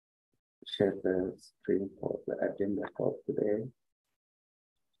share the screen for the agenda for today.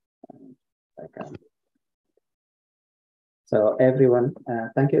 I can. So everyone,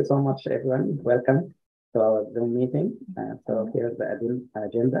 thank you so much, everyone. Welcome to our Zoom meeting. So here's the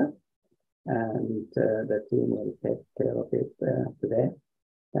agenda, and the team will take care of it today.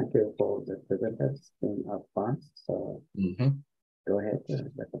 Thank you for the presenters in advance. So go ahead,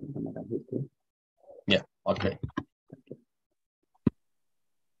 Mohammed. Yeah, okay.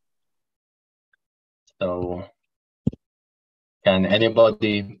 So, can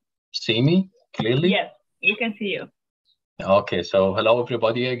anybody see me clearly? Yes, we can see you. Okay, so hello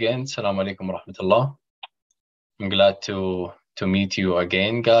everybody again. Assalamu alaikum wa rahmatullah. I'm glad to meet you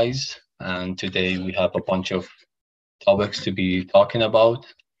again, guys. And today we have a bunch of topics to be talking about.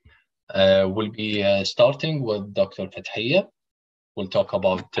 We'll be starting with Dr. Fathia. We'll talk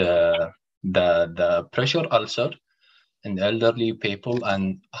about the pressure ulcer in elderly people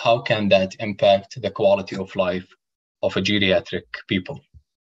and how can that impact the quality of life of a geriatric people.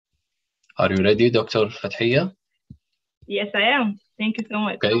 Are you ready, Dr. Fathia? Yes, I am. Thank you so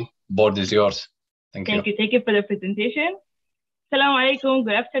much. Okay, board is yours. Thank you. Thank you for the presentation. Assalamu alaikum.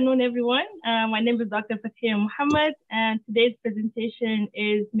 Good afternoon, everyone. My name is Dr. Fathia Mohammed, and today's presentation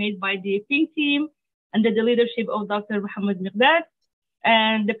is made by the PING team under the leadership of Dr. Mohammed Miqdad.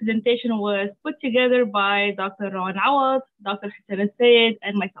 And the presentation was put together by Dr. Naod, Dr. Hassan Sayed,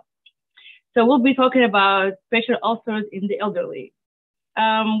 and myself. So we'll be talking about pressure ulcers in the elderly.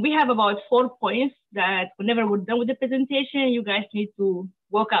 We have about 4 points that whenever we're done with the presentation, you guys need to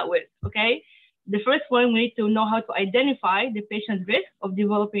work out with, okay? The first one, we need to know how to identify the patient's risk of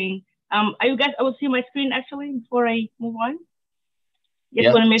developing. Are you guys able to see my screen actually before I move on?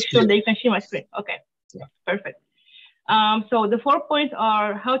 Just want to make sure that you can see my screen. Okay, perfect. So the 4 points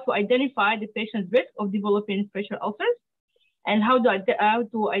are how to identify the patient's risk of developing pressure ulcers, and how to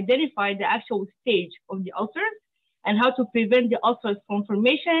identify the actual stage of the ulcers, and how to prevent the ulcers from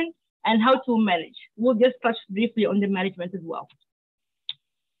formation, and how to manage. We'll just touch briefly on the management as well.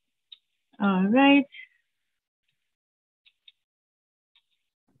 All right.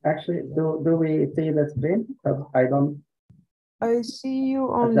 Actually, do we see the screen? Because I don't. I see you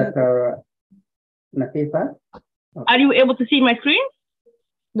on Dr. Nafifa. Are you able to see my screen?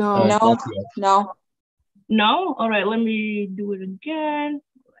 No. No. No? All right, let me do it again.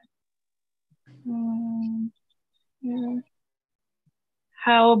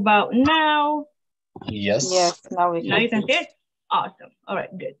 How about now? Yes. Yes, now we can. Now you can see it? Awesome. All right,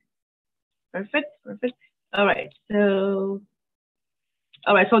 good. Perfect. All right, so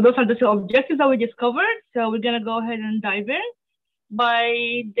those are the 2 objectives that we just covered. So we're gonna go ahead and dive in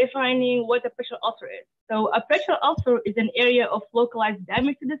by defining what a pressure ulcer is. So a pressure ulcer is an area of localized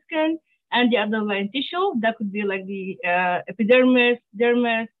damage to the skin and the underlying tissue. That could be like the epidermis,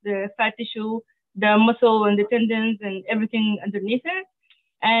 dermis, the fat tissue, the muscle and the tendons and everything underneath it.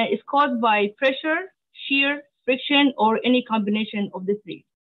 And it's caused by pressure, shear, friction, or any combination of the 3.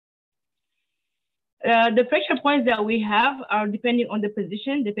 The pressure points that we have are depending on the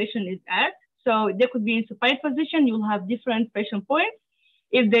position the patient is at. So they could be in supine position, you'll have different pressure points.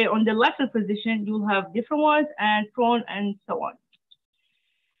 If they're on the lateral position, you'll have different ones, and prone and so on.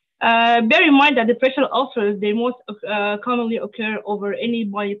 Bear in mind that the pressure ulcers, they most commonly occur over any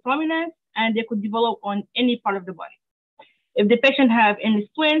body prominence, and they could develop on any part of the body. If the patient have any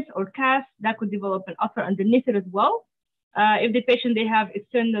splints or casts, that could develop an ulcer underneath it as well. If the patient, they have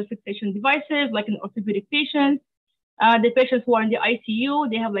external fixation devices, like in orthopedic patients, the patients who are in the ICU,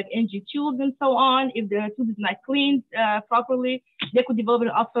 they have like NG tubes and so on. If the tube is not cleaned properly, they could develop an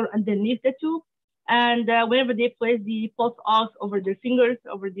ulcer underneath the tube. And whenever they place the pulse ox over their fingers,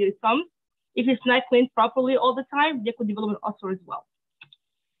 over their thumbs, if it's not cleaned properly all the time, they could develop an ulcer as well.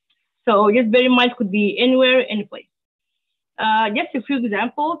 So just bear in mind, it could be anywhere, any place. Just a few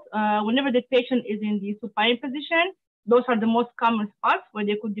examples. Whenever the patient is in the supine position, those are the most common spots where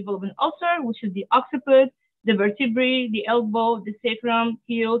they could develop an ulcer, which is the occiput, the vertebrae, the elbow, the sacrum,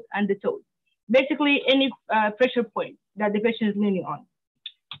 heels, and the toes. Basically, any pressure point that the patient is leaning on.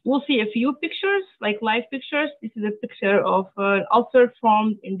 We'll see a few pictures, like live pictures. This is a picture of an ulcer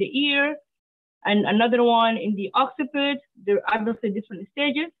formed in the ear, and another one in the occiput. There are obviously different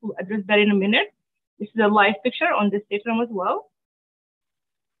stages. We'll address that in a minute. This is a live picture on the sacrum as well.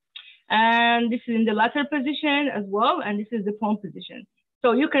 And this is in the lateral position as well, and this is the prone position.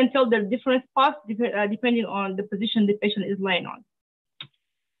 So you can tell there are different spots depending on the position the patient is laying on.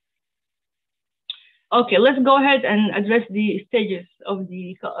 Okay, let's go ahead and address the stages of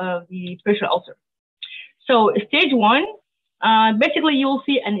the pressure ulcer. So stage 1, basically you will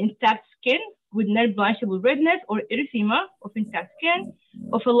see an intact skin with non-blanchable redness or erythema of intact skin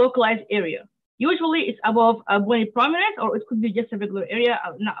of a localized area. Usually it's above bony prominence, or it could be just a regular area,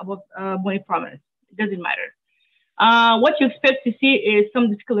 not above bony prominence. It doesn't matter. What you expect to see is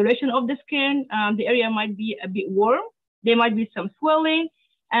some discoloration of the skin. The area might be a bit warm. There might be some swelling,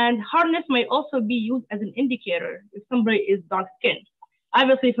 and hardness might also be used as an indicator if somebody is dark skinned.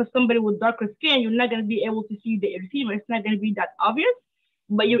 Obviously, for somebody with darker skin, you're not going to be able to see the erythema. It's not going to be that obvious,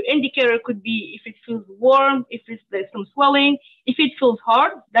 but your indicator could be if it feels warm, if there's some swelling, if it feels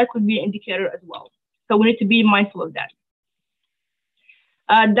hard, that could be an indicator as well. So we need to be mindful of that.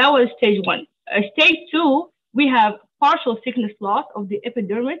 That was stage 1. Stage 2, we have partial thickness loss of the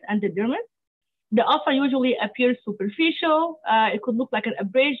epidermis and the dermis. The ulcer usually appears superficial. It could look like an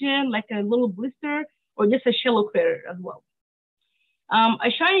abrasion, like a little blister, or just a shallow crater as well.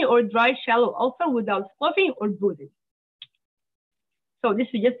 A shiny or dry shallow ulcer without sloughing or bruising. So this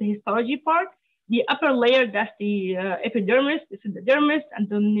is just the histology part. The upper layer, that's the epidermis. This is the dermis,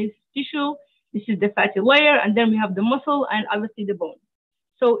 and underneath tissue. This is the fatty layer, and then we have the muscle and obviously the bone.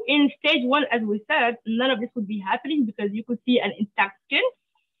 So in stage 1, as we said, none of this would be happening because you could see an intact skin.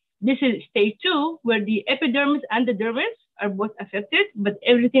 This is stage 2, where the epidermis and the dermis are both affected, but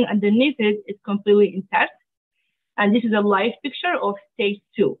everything underneath it is completely intact. And this is a live picture of stage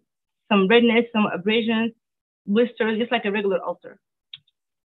 2. Some redness, some abrasions, blisters, just like a regular ulcer.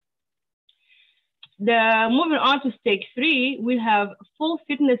 Moving on to stage 3, we have full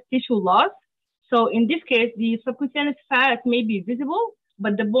thickness tissue loss. So in this case, the subcutaneous fat may be visible,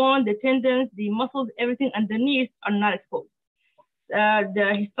 but the bone, the tendons, the muscles, everything underneath are not exposed.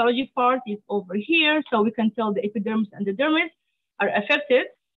 The histology part is over here, so we can tell the epidermis and the dermis are affected,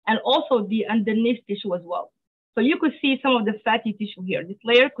 and also the underneath tissue as well. So you could see some of the fatty tissue here. This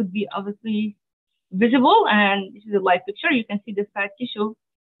layer could be obviously visible, and this is a live picture. You can see the fat tissue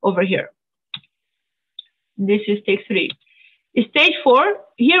over here. This is stage 3. In stage 4,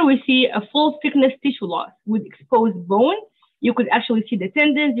 here we see a full thickness tissue loss with exposed bone. You could actually see the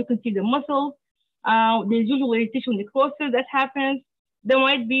tendons, you can see the muscles. There's usually tissue necrosis that happens. There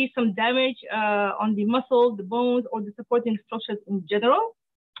might be some damage on the muscles, the bones, or the supporting structures in general.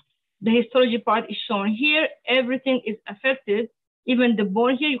 The histology part is shown here. Everything is affected. Even the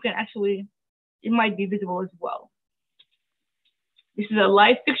bone here, you can actually, it might be visible as well. This is a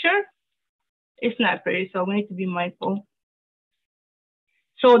live picture. It's not pretty, so we need to be mindful.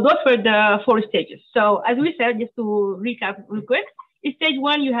 So those were the 4 stages. So as we said, just to recap real quick, in stage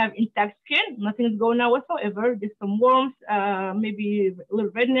 1, you have intact skin. Nothing is going on whatsoever. Just some warmth, maybe a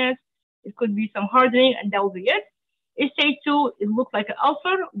little redness. It could be some hardening, and that will be it. In stage 2, it looks like an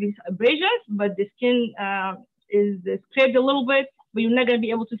ulcer with abrasions, but the skin is scraped a little bit, but you're not going to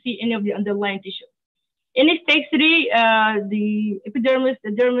be able to see any of the underlying tissue. In stage 3, the epidermis, the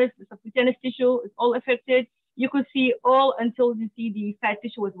dermis, the subcutaneous tissue is all affected. You could see all until you see the fat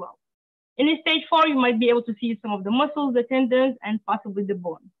tissue as well. In stage 4, you might be able to see some of the muscles, the tendons, and possibly the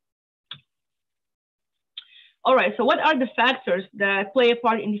bone. All right, so what are the factors that play a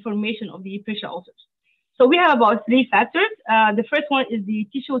part in the formation of the pressure ulcers? So we have about 3 factors. The first one is the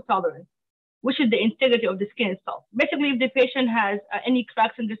tissue tolerance, which is the integrity of the skin itself. Basically, if the patient has any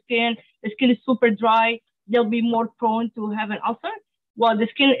cracks in the skin is super dry, they'll be more prone to have an ulcer. While the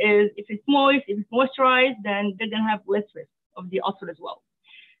skin is, if it's moist, if it's moisturized, then they're gonna have less risk of the ulcer as well.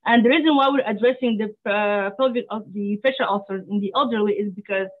 And the reason why we're addressing the pressure ulcers in the elderly is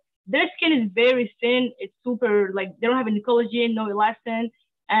because their skin is very thin. It's super, like, they don't have any collagen, no elastin,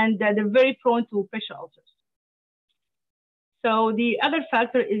 and they're very prone to pressure ulcers. So the other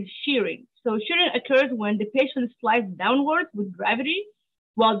factor is shearing. So shearing occurs when the patient slides downwards with gravity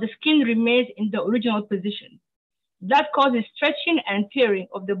while the skin remains in the original position. That causes stretching and tearing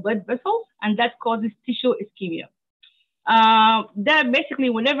of the blood vessels, and that causes tissue ischemia. That basically,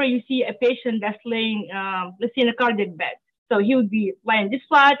 whenever you see a patient that's laying, let's say in a cardiac bed, so he would be lying this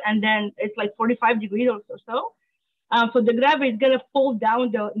flat, and then it's like 45 degrees or so. So the gravity is gonna pull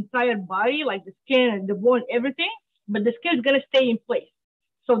down the entire body, like the skin and the bone, everything, but the skin is gonna stay in place.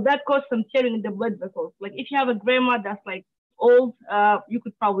 So that causes some tearing in the blood vessels. Like if you have a grandma that's like old, you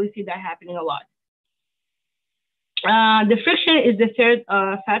could probably see that happening a lot. The friction is the third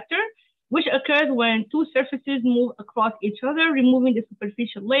factor, which occurs when 2 surfaces move across each other, removing the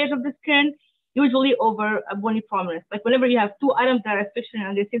superficial layers of the skin, usually over a bony prominence. Like whenever you have 2 items that are frictioning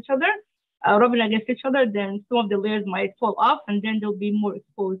against each other, rubbing against each other, then some of the layers might fall off, and then they'll be more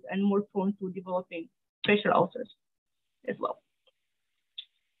exposed and more prone to developing pressure ulcers as well.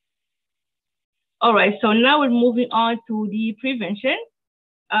 All right, so now we're moving on to the prevention.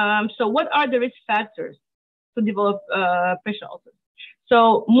 So what are the risk factors to develop pressure ulcers?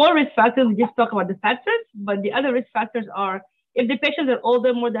 So more risk factors, we just talk about the factors, but the other risk factors are if the patients are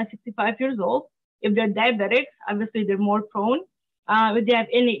older, more than 65 years old, if they're diabetic, obviously they're more prone. If they have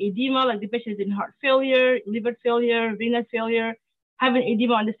any edema, like the patient is in heart failure, liver failure, renal failure, having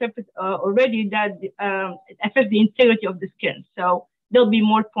edema on the surface already, that affects the integrity of the skin. So they'll be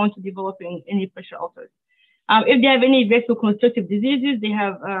more prone to developing any pressure ulcers. If they have any vasoconstrictive diseases, they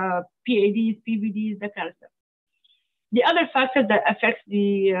have PADs, PVDs, that kind of stuff. The other factors that affects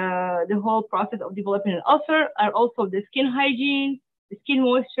the whole process of developing an ulcer are also the skin hygiene, the skin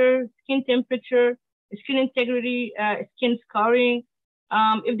moisture, skin temperature, skin integrity, skin scarring.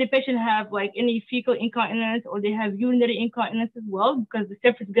 If the patient have like any fecal incontinence or they have urinary incontinence as well, because the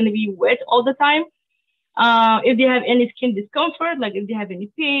surface is going to be wet all the time. If they have any skin discomfort, like if they have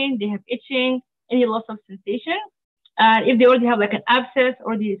any pain, they have itching, any loss of sensation. If they already have like an abscess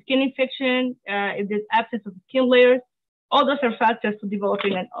or the skin infection, if there's abscess of skin layers, all those are factors to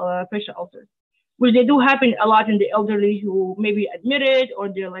developing an pressure ulcers, which they do happen a lot in the elderly who may be admitted or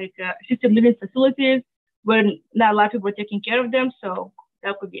they're like assisted living facilities where not a lot of people are taking care of them. So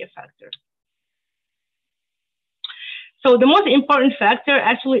that could be a factor. So the most important factor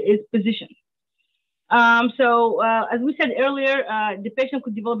actually is position. As we said earlier, the patient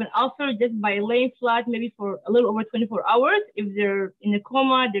could develop an ulcer just by laying flat, maybe for a little over 24 hours. If they're in a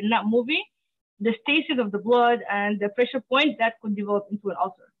coma, they're not moving, the stasis of the blood and the pressure point, that could develop into an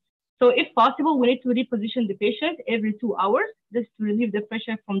ulcer. So if possible, we need to reposition the patient every 2 hours just to relieve the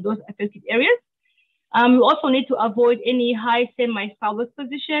pressure from those affected areas. We also need to avoid any high semi-salvage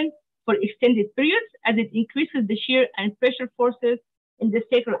position for extended periods as it increases the shear and pressure forces in the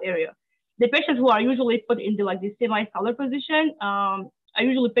sacral area. The patients who are usually put in the semi-salvage position are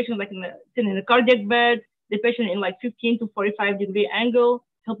usually patients like sitting in a cardiac bed, the patient in like 15 to 45 degree angle,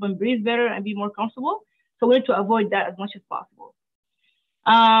 help them breathe better and be more comfortable. So we need to avoid that as much as possible.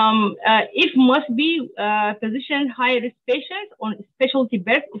 If must be, position high-risk patients on specialty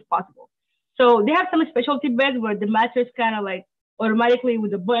beds if possible. So they have some specialty beds where the mattress kind of like automatically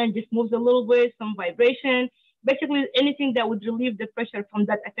with the button just moves a little bit, some vibration, basically anything that would relieve the pressure from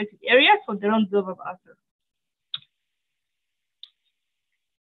that affected area so they don't develop ulcer.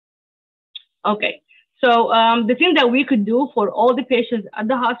 Okay, so the thing that we could do for all the patients at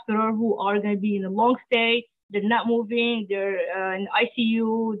the hospital who are going to be in a long stay, they're not moving, they're in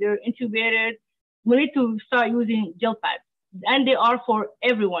ICU, they're intubated, we need to start using gel pads. And they are for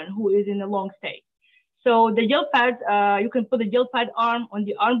everyone who is in a long stay. So the gel pads, you can put the gel pad arm on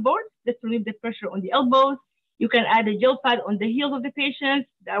the arm board just to relieve the pressure on the elbows. You can add a gel pad on the heels of the patients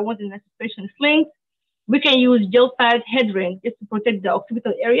that want in patient slings. We can use gel pad head ring just to protect the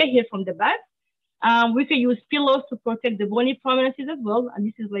occipital area here from the back. We can use pillows to protect the bony prominences as well. And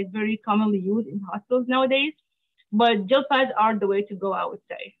this is like very commonly used in hospitals nowadays. But gel pads are the way to go, I would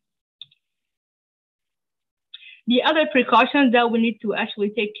say. The other precautions that we need to actually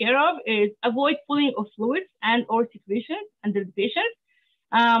take care of is avoid pulling of fluids and or secretions under the patient.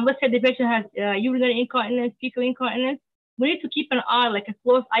 Let's say the patient has urinary incontinence, fecal incontinence. We need to keep an eye, like a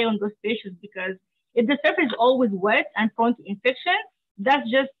close eye on those patients, because if the surface is always wet and prone to infection, that's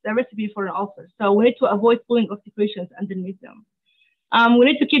just a recipe for an ulcer. So we need to avoid pulling of secretions underneath them. We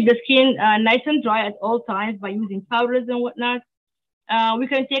need to keep the skin nice and dry at all times by using powders and whatnot. We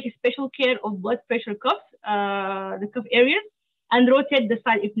can take special care of blood pressure cuffs, the cuff areas, and rotate the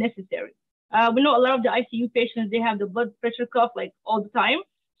side if necessary. We know a lot of the ICU patients, they have the blood pressure cuff like all the time.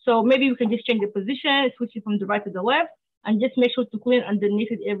 So maybe we can just change the position, switch it from the right to the left, and just make sure to clean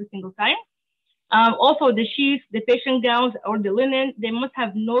underneath it every single time. Also, the sheets, the patient gowns, or the linen, they must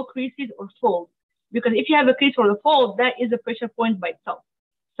have no creases or folds. Because if you have a crease or a fold, that is a pressure point by itself.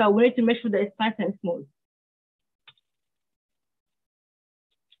 So we need to make sure that it's nice and smooth.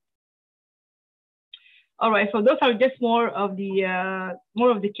 All right, so those are just more of the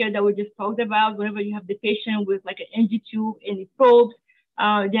care that we just talked about. Whenever you have the patient with like an NG tube, any probes,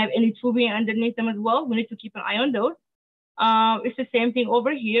 they have any tubing underneath them as well, we need to keep an eye on those. It's the same thing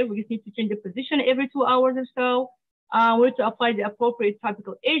over here. We just need to change the position every 2 hours or so. We need to apply the appropriate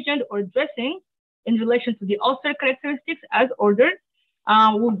topical agent or dressing in relation to the ulcer characteristics as ordered.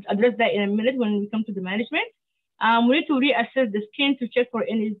 We'll address that in a minute when we come to the management. We need to reassess the skin to check for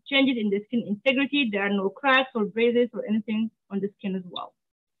any changes in the skin integrity. There are no cracks or braces or anything on the skin as well.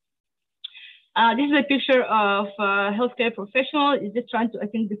 This is a picture of a healthcare professional. Is just trying to, I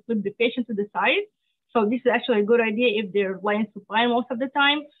think, flip the patient to the side. So this is actually a good idea if they're lying supine most of the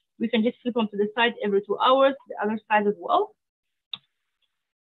time. We can just flip them to the side every 2 hours, the other side as well.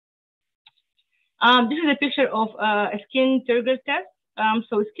 This is a picture of a skin turgor test.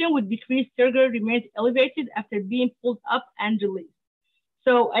 So skin with decreased turgor remains elevated after being pulled up and released.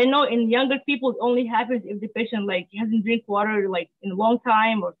 So I know in younger people, it only happens if the patient like hasn't drink water like in a long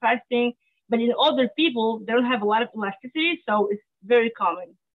time or fasting. But in older people, they don't have a lot of elasticity, so it's very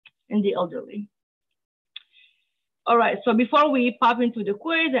common in the elderly. All right, so before we pop into the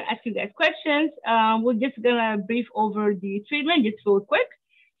quiz and ask you guys questions, we're just gonna brief over the treatment just real quick.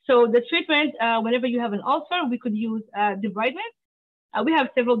 So the treatment, whenever you have an ulcer, we could use debridement. We have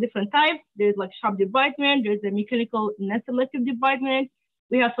several different types. There's like sharp debridement, there's a mechanical non-selective debridement.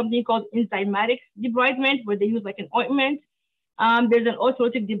 We have something called enzymatic debridement, where they use like an ointment. There's an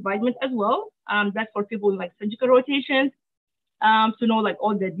orthotic debridement as well. That's for people with like surgical rotations, to know like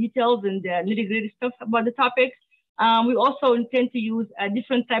all the details and the nitty-gritty stuff about the topic. We also intend to use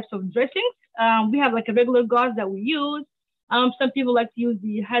different types of dressings. We have like a regular gauze that we use. Some people like to use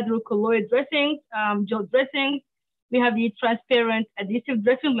the hydrocolloid dressings, gel dressings. We have the transparent adhesive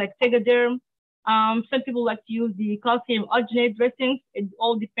dressings like Tegaderm. Some people like to use the calcium alginate dressings. It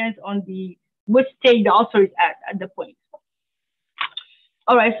all depends on which stage the ulcer is at the point.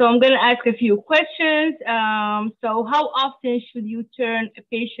 All right, so I'm going to ask a few questions. So how often should you turn a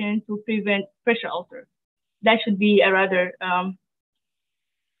patient to prevent pressure ulcer? That should be a rather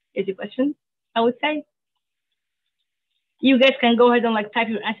easy question, I would say. You guys can go ahead and like type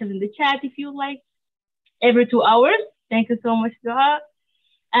your answers in the chat if you like. Every 2 hours. Thank you so much, Doha.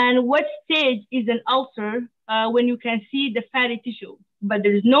 And what stage is an ulcer when you can see the fatty tissue, but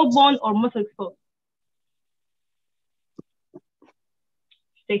there is no bone or muscle exposed?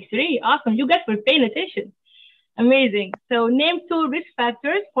 Stage 3, awesome. You guys were paying attention. Amazing. So name 2 risk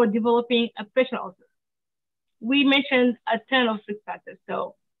factors for developing a pressure ulcer. We mentioned a ton of risk factors,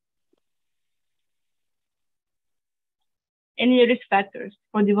 so any risk factors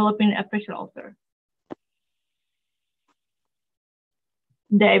for developing a pressure ulcer?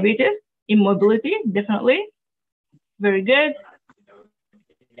 Diabetes, immobility, definitely. Very good.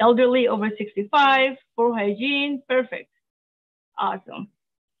 Elderly over 65, poor hygiene, perfect. Awesome.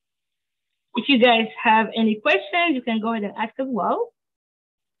 If you guys have any questions, you can go ahead and ask as well.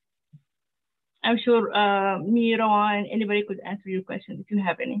 I'm sure me, Rowan, anybody could answer your questions if you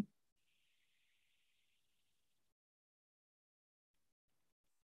have any.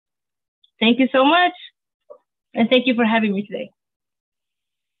 Thank you so much. And thank you for having me today.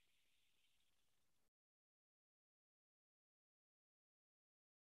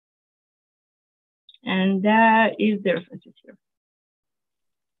 And that is the references here.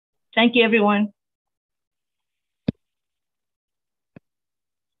 Thank you, everyone.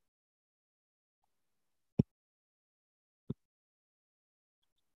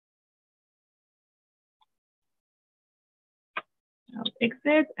 I'll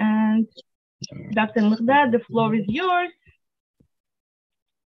exit, and Dr. Miqdad, the floor is yours.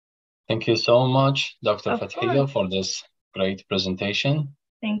 Thank you so much, Dr. Fathia, for this great presentation.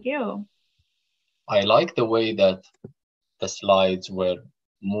 Thank you. I like the way that the slides were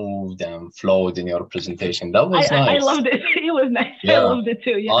moved and flowed in your presentation. That was nice. I loved it. It was nice. Yeah. I loved it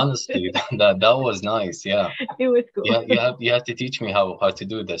too. Yeah. Honestly, that was nice. Yeah. It was cool. Yeah, you have to teach me how to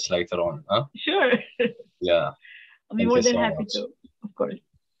do this later on, huh? Sure. Yeah. I'll be more than happy to, of course.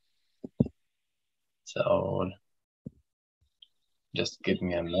 So just give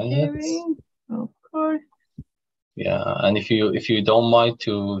me a minute. Of course. Yeah, and if you don't mind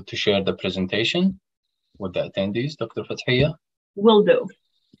to share the presentation with the attendees, Dr. Fathia. Will do,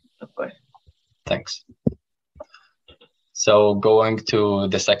 of course. Thanks. So going to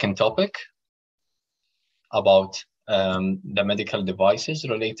the second topic about the medical devices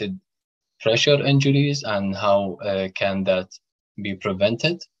related pressure injuries and how can that be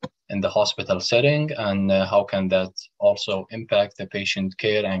prevented in the hospital setting, and how can that also impact the patient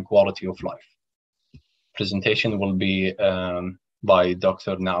care and quality of life. Presentation will be by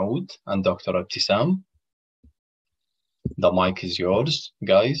Dr. Naod and Dr. Ibtisam. The mic is yours,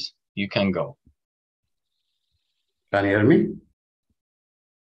 guys. You can go. Can you hear me?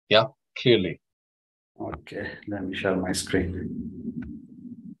 Yeah, clearly. Okay, let me share my screen.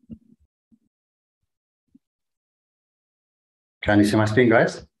 Can you see my screen,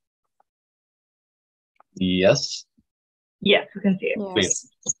 guys? Yes. Yes, we can see it. Yes.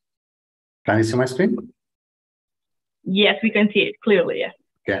 Can you see my screen? Yes, we can see it clearly, yes.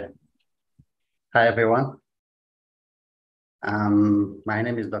 Okay. Hi, everyone. My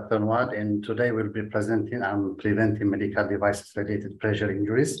name is Dr. Naod, and today we'll be presenting on preventing medical devices related pressure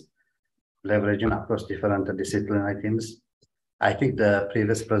injuries, leveraging across different disciplinary teams. I think the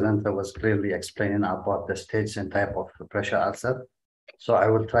previous presenter was clearly explaining about the stage and type of pressure ulcer. So I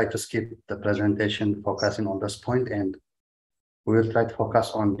will try to skip the presentation focusing on this point, and we will try to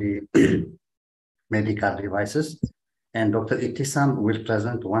focus on the medical devices. And Dr. Ibtisam will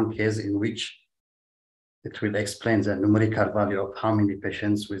present one case in which it will explain the numerical value of how many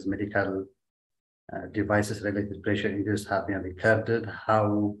patients with medical devices related pressure injuries have been recorded,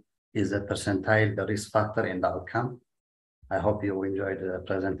 how is the percentile, the risk factor, and the outcome. I hope you enjoyed the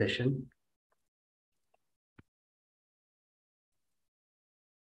presentation.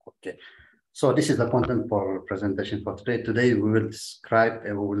 Okay, so this is the content for presentation for today. Today we will describe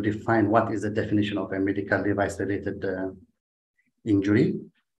and we will define what is the definition of a medical device related injury.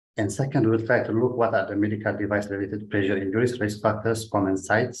 And second, we'll try to look what are the medical device related pressure injuries, risk factors, common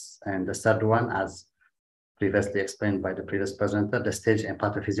sites. And the third one, as previously explained by the previous presenter, the stage and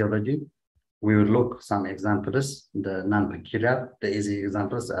pathophysiology. We will look some examples, the non-peculiar, the easy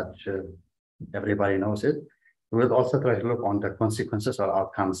examples that everybody knows it. We will also try to look on the consequences or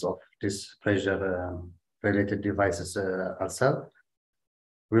outcomes of this pressure related devices also.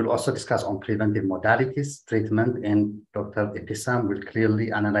 We will also discuss on preventive modalities, treatment, and Dr. Ibtisam will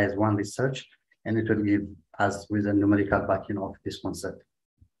clearly analyze one research, and it will give us with a numerical backing of this concept.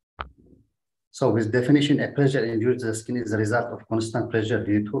 So with definition, a pressure injury to the skin is the result of constant pressure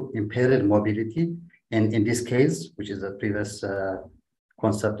due to impaired mobility. And in this case, which is the previous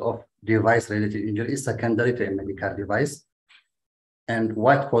concept of device-related injury, is secondary to a medical device. And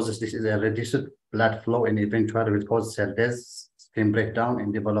what causes this is a reduced blood flow and eventually will cause cell death, skin breakdown,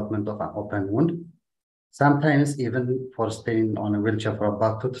 and development of an open wound. Sometimes even for staying on a wheelchair for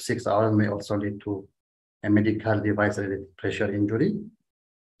about 2 to 6 hours may also lead to a medical device-related pressure injury.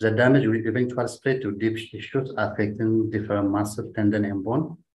 The damage will eventually spread to deep tissues affecting different muscle, tendon, and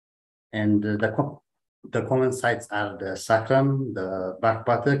bone. And the common sites are the sacrum, the back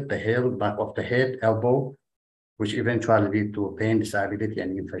buttock, the heel, back of the head, elbow, which eventually lead to pain, disability,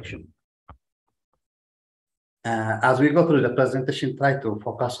 and infection. As we go through the presentation, try to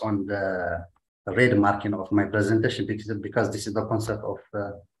focus on the red marking of my presentation because this is the concept of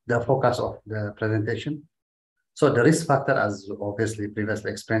the focus of the presentation. So the risk factor, as obviously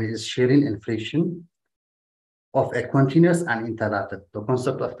previously explained, is shearing and friction of a continuous and interrupted. The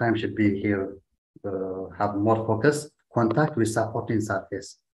concept of time should be here, have more focus, contact with supporting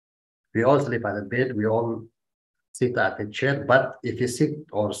surface. We all sleep at a bed, we all sit at a chair, but if you sit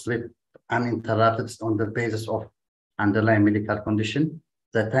or sleep uninterrupted on the basis of underlying medical condition,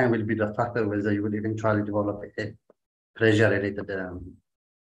 the time will be the factor whether you will eventually develop a pressure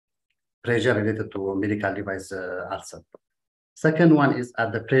related to medical device ulcer. Second one is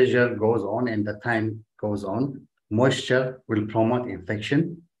as the pressure goes on and the time goes on, moisture will promote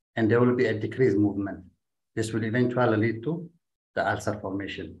infection and there will be a decreased movement. This will eventually lead to the ulcer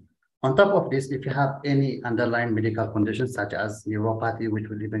formation. On top of this, if you have any underlying medical conditions such as neuropathy, which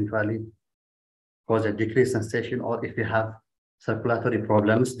will eventually cause a decreased sensation, or if you have circulatory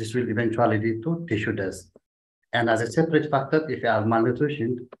problems, this will eventually lead to tissue death. And as a separate factor, if you are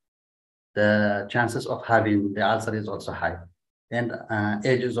malnutrition, the chances of having the ulcer is also high. And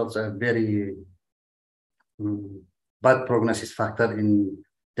age is also a very bad prognosis factor in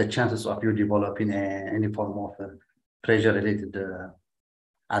the chances of you developing any form of pressure-related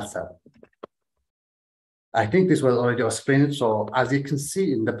ulcer. I think this was already explained. So as you can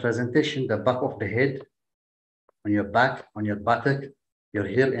see in the presentation, the back of the head, on your back, on your buttock, your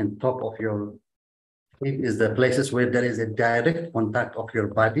heel, and top of your feet is the places where there is a direct contact of your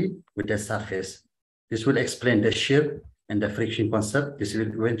body with the surface. This will explain the shear and the friction concept. This will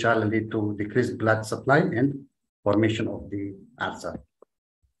eventually lead to decreased blood supply and formation of the ulcer.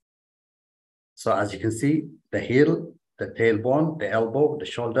 So as you can see, the heel, the tailbone, the elbow, the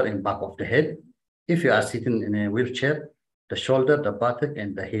shoulder, and back of the head. If you are sitting in a wheelchair, the shoulder, the buttock,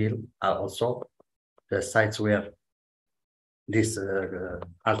 and the heel are also the sites where this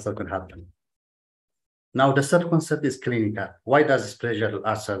ulcer can happen. Now, the third concept is clinical. Why does this pressure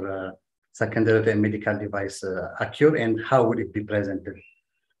ulcer secondary to a medical device occur, and how would it be presented?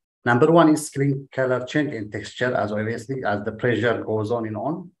 Number one is skin color change in texture, as obviously as the pressure goes on and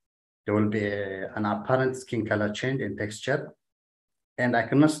on, there will be an apparent skin color change in texture. And I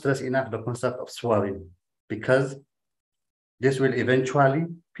cannot stress enough the concept of swelling, because this will eventually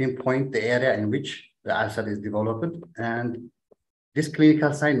pinpoint the area in which the ulcer is developed. And this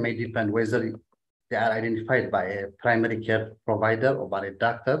clinical sign may depend whether they are identified by a primary care provider or by a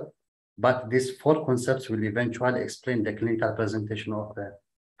doctor. But these four concepts will eventually explain the clinical presentation of the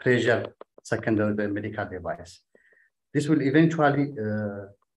pressure secondary to a medical device. This will eventually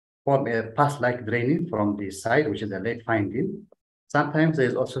form a pus-like draining from the side, which is a late finding. Sometimes there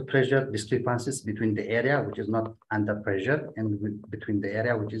is also pressure discrepancies between the area which is not under pressure and between the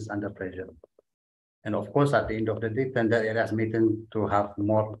area which is under pressure. And of course, at the end of the day, tender areas may tend to have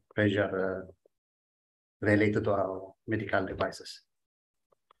more pressure related to our medical devices.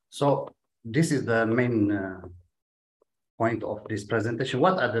 So this is the main point of this presentation.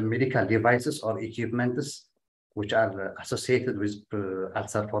 What are the medical devices or equipments which are associated with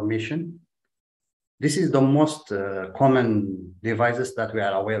ulcer formation? This is the most common devices that we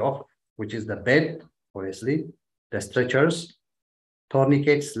are aware of, which is the bed, obviously, the stretchers,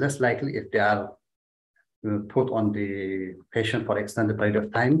 tourniquets, less likely if they are put on the patient for extended period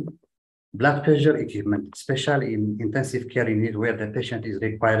of time. Blood pressure equipment, especially in intensive care unit where the patient is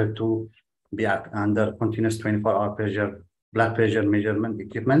required to be under continuous 24-hour blood pressure measurement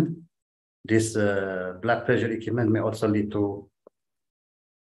equipment. This blood pressure equipment may also lead to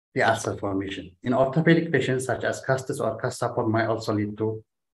the ulcer formation. In orthopedic patients, such as casters or cast support, might also lead to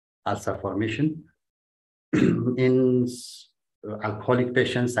ulcer formation. In alcoholic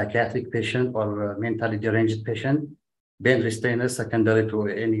patients, psychiatric patient, or mentally deranged patient, band restrainers secondary to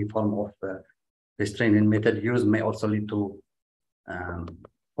any form of restraining method used may also lead to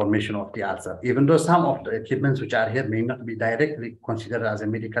formation of the ulcer. Even though some of the equipments which are here may not be directly considered as a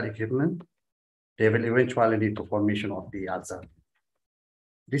medical equipment, they will eventually lead to formation of the ulcer.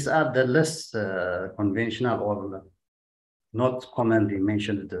 These are the less conventional or not commonly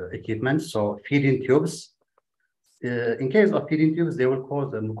mentioned equipment. So feeding tubes. In case of feeding tubes, they will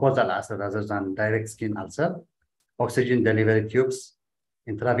cause a mucosal ulcer rather than direct skin ulcer. Oxygen delivery tubes,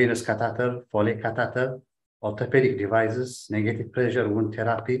 intravenous catheter, Foley catheter, orthopedic devices, negative pressure wound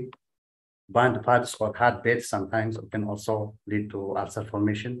therapy, band pads or hard beds sometimes can also lead to ulcer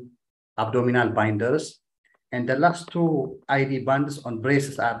formation, abdominal binders. And the last two ID bands on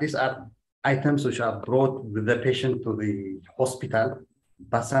braces these are items which are brought with the patient to the hospital,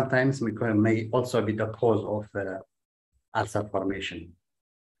 but sometimes may also be the cause of ulcer formation.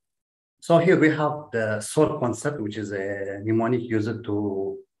 So here we have the SOR concept, which is a mnemonic used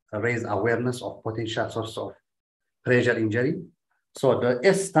to raise awareness of potential source of pressure injury. So the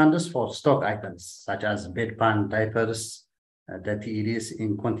S stands for stock items, such as bedpan, diapers, the TEDs,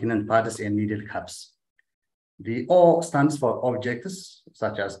 incontinent pads, and needle cups. The O stands for objects,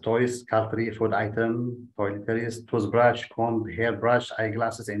 such as toys, cutlery, food item, toiletries, toothbrush, comb, hairbrush,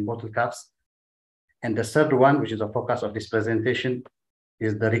 eyeglasses, and bottle caps. And the third one, which is the focus of this presentation,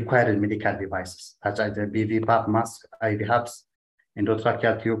 is the required medical devices, such as the BV-PAP mask, IV hubs,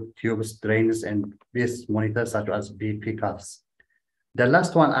 endotracheal tubes, drains, and these monitors, such as BP cuffs. The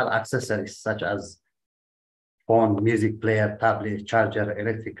last one are accessories, such as phone, music player, tablet, charger,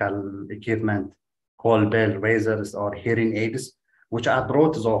 electrical equipment, call bell, razors, or hearing aids, which are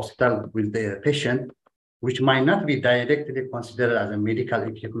brought to the hospital with the patient, which might not be directly considered as a medical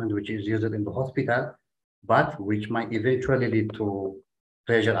equipment which is used in the hospital, but which might eventually lead to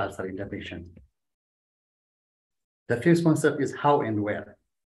pressure ulcer in the patient. The first concept is how and where.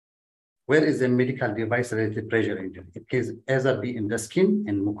 Where is the medical device related pressure injury? It can either be in the skin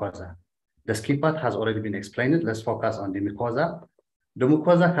and mucosa. The skin part has already been explained. Let's focus on the mucosa. The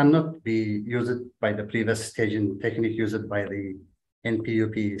mucosa cannot be used by the previous staging technique used by the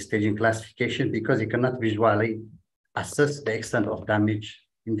NPUP staging classification because you cannot visually assess the extent of damage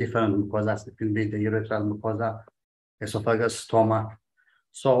in different mucosas. It can be the urethral mucosa, esophagus, stomach.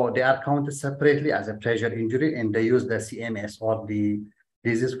 So they are counted separately as a pressure injury, and they use the CMS or the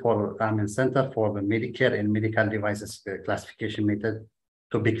Disease Center for the Medicare and Medical Devices classification method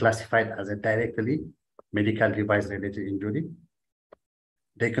to be classified as a directly medical device related injury.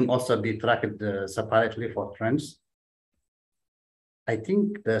 They can also be tracked separately for trends. I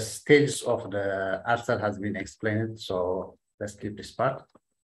think the stages of the ulcer has been explained, so let's skip this part.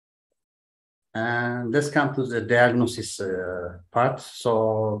 And let's come to the diagnosis part.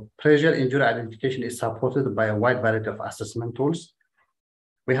 So pressure injury identification is supported by a wide variety of assessment tools.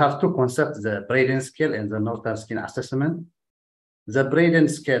 We have two concepts, the Braden scale and the Northern skin assessment. The Braden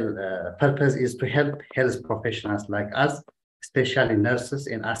scale purpose is to help health professionals like us, especially nurses,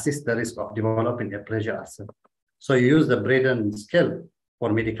 and assess the risk of developing a pressure ulcer. So you use the Braden scale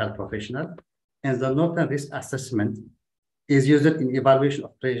for medical professional, and the Northern risk assessment is used in evaluation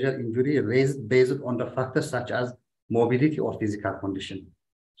of pressure injury raised based on the factors such as mobility or physical condition.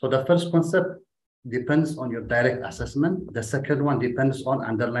 So the first concept depends on your direct assessment. The second one depends on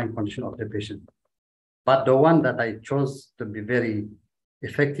underlying condition of the patient. But the one that I chose to be very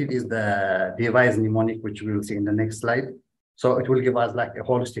effective is the device mnemonic, which we will see in the next slide. So it will give us like a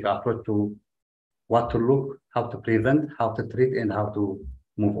holistic approach to what to look, how to prevent, how to treat, and how to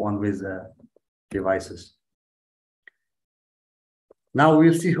move on with devices. Now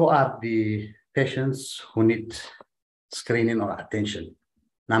we'll see who are the patients who need screening or attention.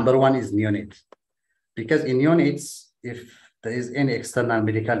 Number one is neonates. Because in neonates, if there is any external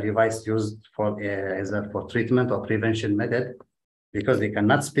medical device used for either for treatment or prevention method, because they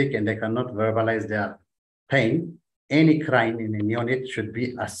cannot speak and they cannot verbalize their pain. Any crying in a neonate should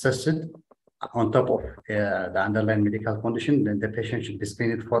be assessed on top of the underlying medical condition. Then the patient should be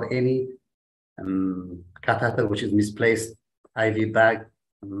screened for any catheter which is misplaced, IV bag,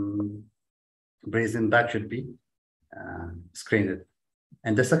 breathing bag should be screened.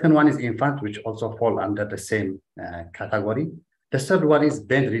 And the second one is infant, which also fall under the same category. The third one is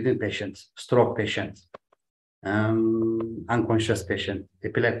bedridden patients, stroke patients, unconscious patients,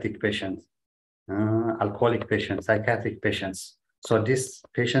 epileptic patients, alcoholic patients, psychiatric patients. So these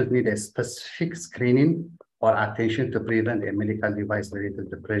patients need a specific screening or attention to prevent a medical device related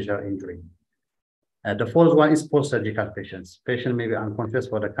to pressure injury. The fourth one is post-surgical patients. Patient may be unconscious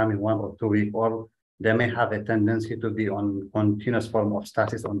for the coming 1 or 2 weeks, or they may have a tendency to be on continuous form of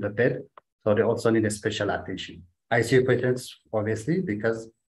stasis on the bed. So they also need a special attention. ICU patients, obviously, because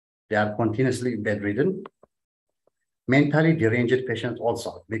they are continuously bedridden. Mentally deranged patients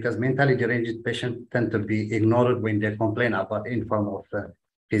also, because mentally deranged patients tend to be ignored when they complain about any form of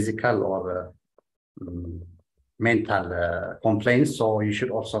physical or mental complaints. So you should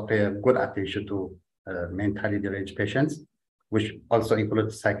also pay good attention to mentally deranged patients, which also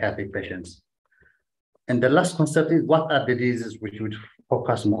includes psychiatric patients. And the last concept is, what are the diseases which would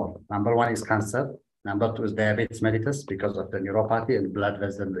focus more? Number one is cancer. Number two is diabetes mellitus because of the neuropathy and blood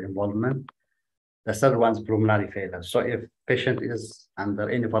vessel involvement. The third one is pulmonary failure. So if patient is under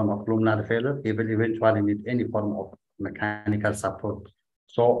any form of pulmonary failure, he will eventually need any form of mechanical support.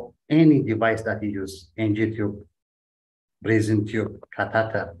 So any device that he uses, NG tube, breathing tube,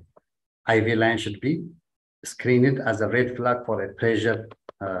 catheter, IV line should be screened as a red flag for a pressure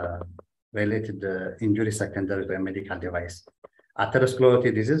related injury secondary to a medical device.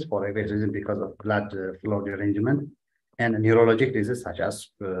 Atherosclerotic disease for a reason because of blood flow derangement, and neurologic disease such as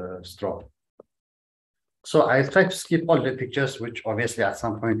stroke. So I try to skip all the pictures which obviously at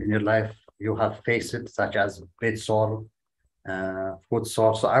some point in your life you have faced it, such as bed sore, foot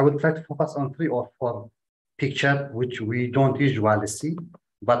sore. So I would try to focus on 3 or 4 pictures which we don't usually see,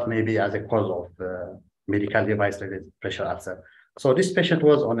 but maybe as a cause of medical device related pressure ulcer. So this patient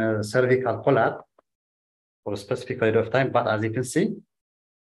was on a cervical collapse for a specific period of time, but as you can see,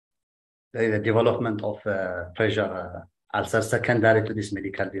 there is a development of pressure ulcer secondary to this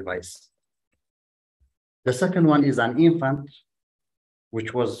medical device. The second one is an infant,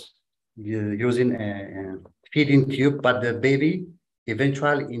 which was using a feeding tube, but the baby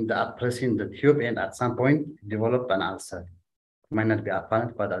eventually ended up pressing the tube and at some point developed an ulcer. It might not be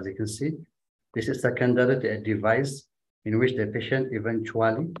apparent, but as you can see, this is secondary to a device in which the patient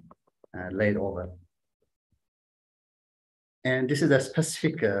eventually laid over. And this is a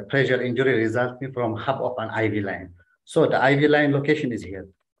specific pressure injury resulting from hub of an IV line. So the IV line location is here,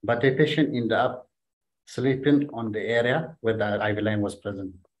 but the patient ended up sleeping on the area where the IV line was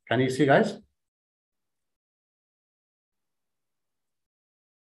present. Can you see, guys?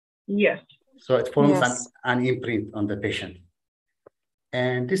 Yes. So it forms Yes. an imprint on the patient.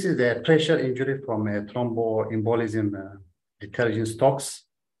 And this is a pressure injury from a thromboembolism detergent stocks.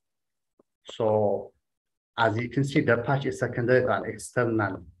 So as you can see, the patch is secondary to an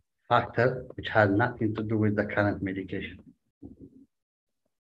external factor, which has nothing to do with the current medication.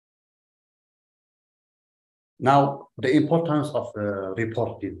 Now, the importance of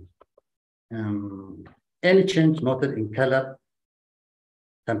reporting. Any change noted in color,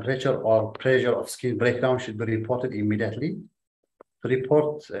 temperature, or pressure of skin breakdown should be reported immediately. To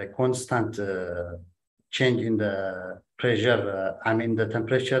report a constant change in the pressure, the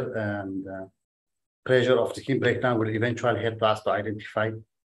temperature and pressure of the skin breakdown will eventually help us to identify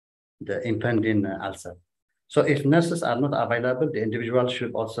the impending ulcer. So if nurses are not available, the individual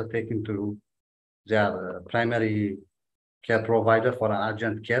should also take into their primary care provider for an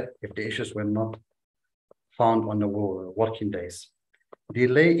urgent care if the issues were not found on the working days.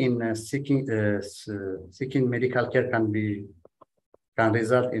 Delay in seeking medical care can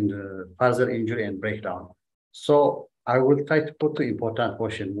result in further injury and breakdown. So I will try to put 2 important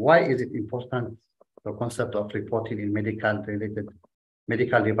questions. Why is it important, the concept of reporting in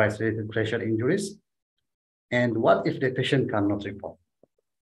medical device related pressure injuries? And what if the patient cannot report?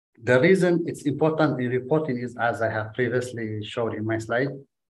 The reason it's important in reporting is, as I have previously showed in my slide,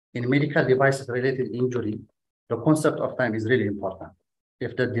 in medical devices related injury, the concept of time is really important.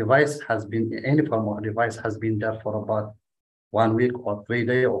 If the device has been, any form of device has been there for about 1 week or 3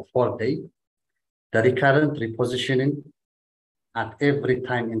 days or 4 days, the recurrent repositioning at every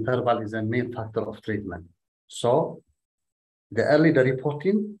time interval is a main factor of treatment. So the earlier the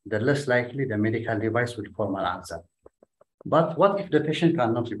reporting, the less likely the medical device will form an ulcer. But what if the patient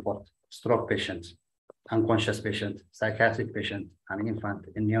cannot report? Stroke patient, unconscious patient, psychiatric patient, an infant,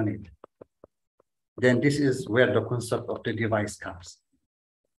 a neonate. Then this is where the concept of the device comes.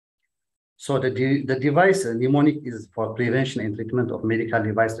 So the device mnemonic is for prevention and treatment of medical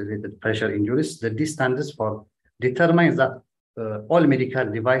device-related pressure injuries. This stands for determines that all medical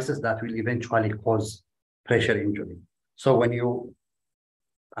devices that will eventually cause pressure injury. So when you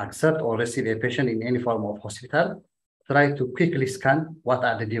accept or receive a patient in any form of hospital, try to quickly scan what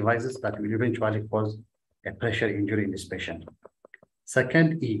are the devices that will eventually cause a pressure injury in this patient.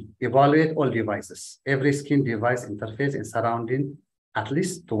 Second, evaluate all devices. Every skin device interface and surrounding at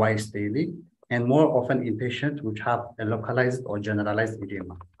least twice daily, and more often in patients which have a localized or generalized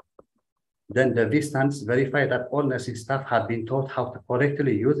edema. Then the V stands verify that all nursing staff have been taught how to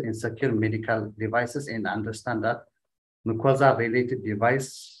correctly use and secure medical devices and understand that mucosa-related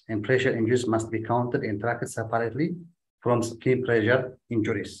device and pressure injuries must be counted and tracked separately from skin pressure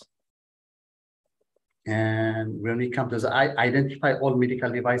injuries. And when we come to the identify all medical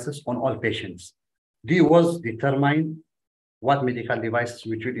devices on all patients. D was determine what medical devices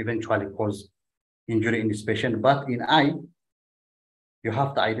which will eventually cause injury in this patient. But in I, you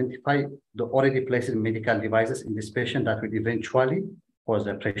have to identify the already placed medical devices in this patient that will eventually cause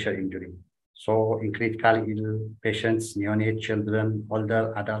a pressure injury. So in critically ill patients, neonate children,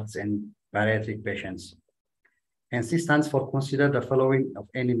 older adults, and bariatric patients. And C stands for consider the following of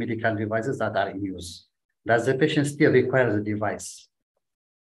any medical devices that are in use. Does the patient still require the device?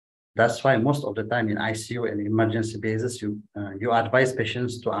 That's why most of the time in ICU and emergency basis, you advise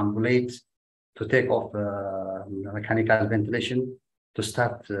patients to ambulate, to take off mechanical ventilation, to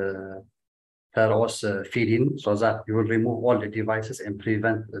start Theros feeding, so that you will remove all the devices and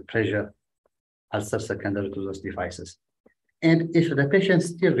prevent the pressure ulcer secondary to those devices. And if the patient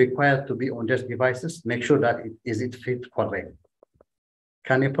still required to be on those devices, make sure that it fit correct.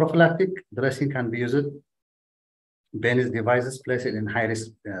 Can a prophylactic dressing can be used? Venous devices placed in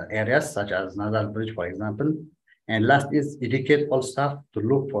high-risk areas, such as nasal bridge, for example. And last is educate all staff to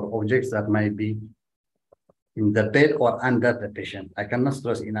look for objects that might be in the bed or under the patient. I cannot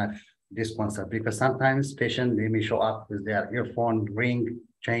stress enough this concept because sometimes patients, they may show up with their earphone, ring,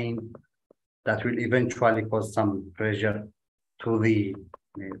 chain, that will eventually cause some pressure to the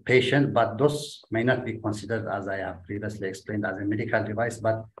patient, but those may not be considered, as I have previously explained, as a medical device,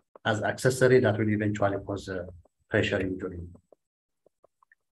 but as accessory that will eventually cause a pressure injury.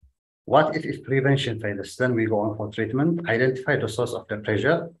 What if prevention fails? Then we go on for treatment. Identify the source of the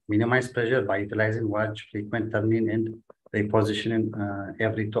pressure, minimize pressure by utilizing wide frequent turning and repositioning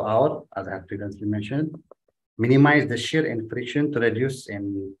every 2 hours, as I have previously mentioned. Minimize the shear and friction to reduce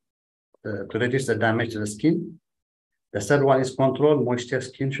the damage to the skin. The third one is control moisture.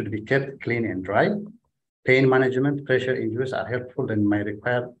 Skin should be kept clean and dry. Pain management, pressure injuries are helpful and may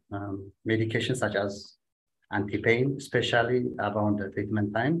require medication such as anti-pain, especially around the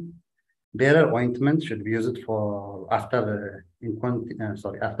treatment time. Bearer ointment should be used for after incontinence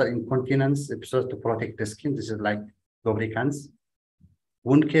episodes to protect the skin. This is like lubricants.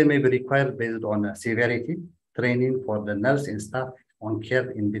 Wound care may be required based on severity. Training for the nurse and staff on care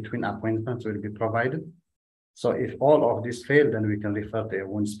in between appointments will be provided. So if all of this fail, then we can refer to a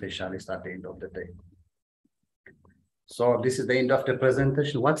wound specialist at the end of the day. So this is the end of the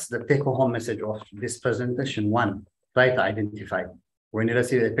presentation. What's the take-home message of this presentation? One, try to identify when you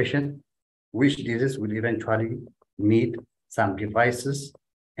receive a patient, which disease will eventually need some devices,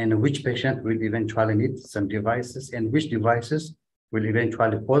 and which patient will eventually need some devices, and which devices will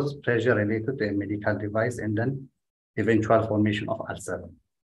eventually cause pressure related to a medical device, and then eventual formation of ulcer.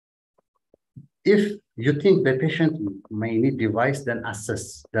 If you think the patient may need device, then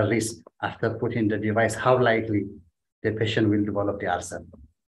assess the risk after putting the device, how likely the patient will develop the ulcer.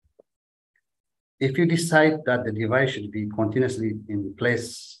 If you decide that the device should be continuously in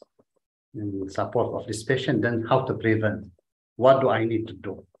place in support of this patient, then how to prevent? What do I need to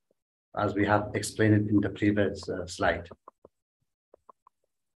do? As we have explained it in the previous slide.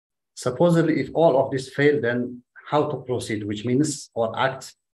 Supposedly, if all of this fail, then how to proceed, which means or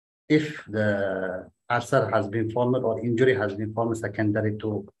act if the ulcer has been formed or injury has been formed secondary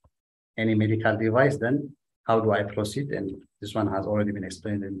to any medical device, then how do I proceed? And this one has already been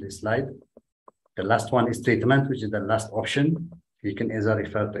explained in this slide. The last one is treatment, which is the last option. You can either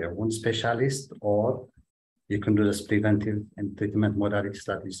refer to a wound specialist or you can do this preventive and treatment modalities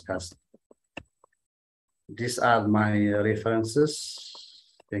that we discussed. These are my references.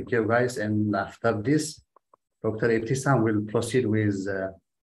 Thank you, guys. And after this, Dr. Ibtisam will proceed with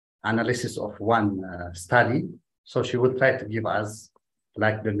analysis of one study. So she will try to give us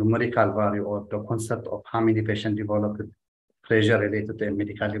like the numerical value or the concept of how many patients developed pressure related to a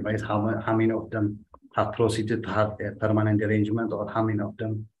medical device, how many of them have proceeded to have a permanent derangement, or how many of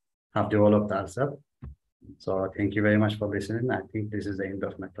them have developed ulcer. So thank you very much for listening. I think this is the end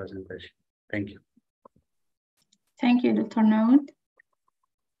of my presentation. Thank you. Thank you, Dr. Naod.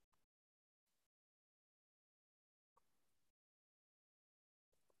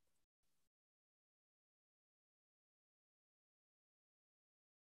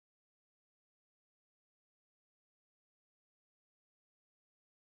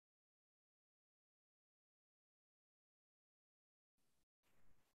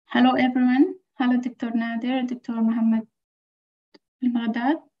 Hello, everyone. Hello, Dr. Nader, Dr. Mohammed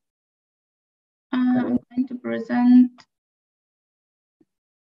Miqdad. I'm going to present.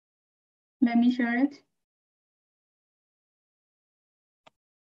 Let me share it.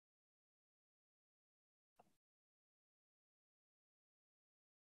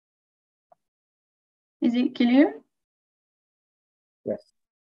 Is it clear? Yes.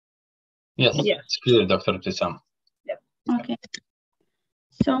 Yes, Yes. it's clear, Dr. Ibtisam. Okay.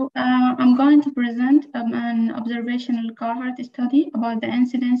 So I'm going to present an observational cohort study about the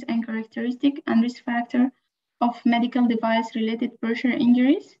incidence and characteristic and risk factor of medical device-related pressure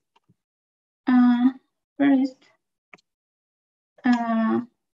injuries. First,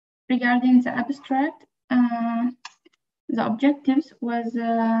 regarding the abstract, the objectives was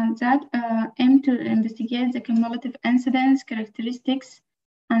that aim to investigate the cumulative incidence, characteristics,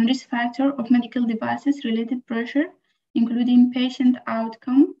 and risk factor of medical devices-related pressure, including patient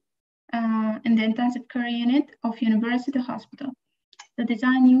outcome in the intensive care unit of university hospital. The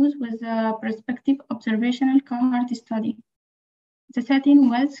design used was a prospective observational cohort study. The setting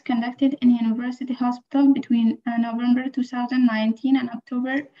was conducted in university hospital between November 2019 and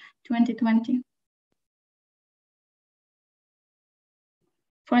October 2020.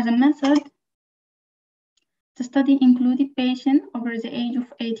 For the method, the study included patients over the age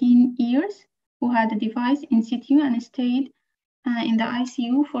of 18 years who had a device in situ and stayed in the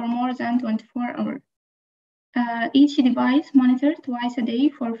ICU for more than 24 hours. Each device monitored twice a day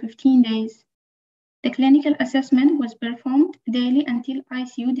for 15 days. The clinical assessment was performed daily until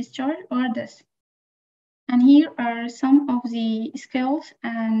ICU discharge or death. And here are some of the skills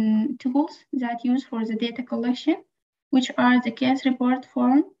and tools that use for the data collection, which are the case report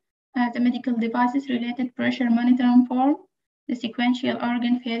form, the medical devices related pressure monitoring form, the sequential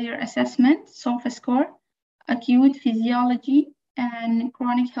organ failure assessment, SOFA score, acute physiology and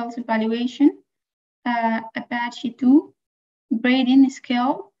chronic health evaluation, Apache 2, Braden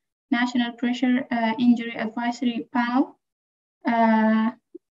scale, National Pressure Injury Advisory Panel,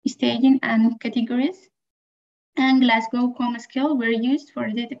 staging and categories, and Glasgow Coma Scale were used for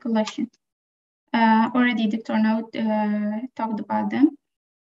data collection. Already Dr. Naod talked about them.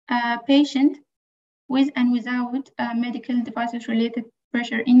 Patient with and without medical devices related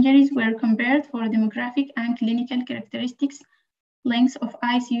pressure injuries were compared for demographic and clinical characteristics, length of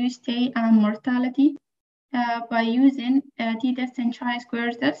ICU stay and mortality by using t-test and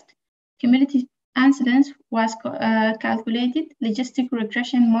chi-square test. Cumulative incidence was calculated. Logistic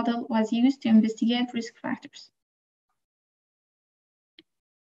regression model was used to investigate risk factors.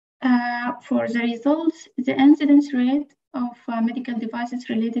 For the results, the incidence rate of medical devices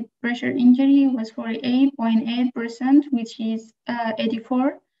related pressure injury was 48.8%, which is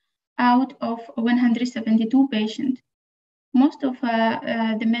 84 out of 172 patients. Most of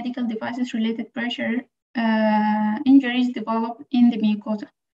the medical devices related pressure injuries develop in the mucosa,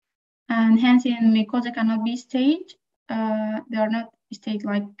 and hence in mucosa cannot be staged. They are not staged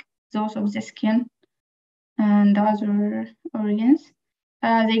like those of the skin and other organs.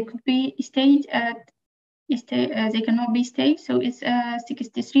 They could be staged at they cannot be staged, so it's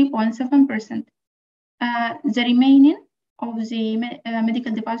 63.7%. The remaining of the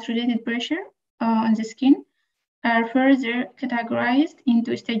medical device related pressure on the skin are further categorized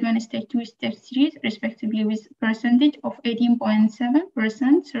into stage 1, stage 2, stage 3, respectively, with percentage of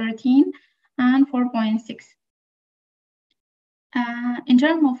 18.7%, 13, and 4.6. In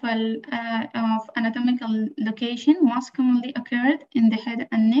terms of anatomical location, most commonly occurred in the head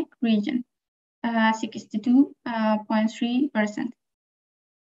and neck region, 62.3%.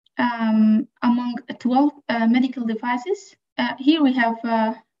 Among 12 medical devices, here we have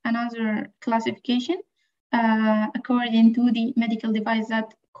another classification according to the medical device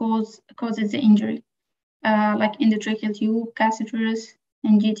that causes the injury, like endotracheal tube, catheters,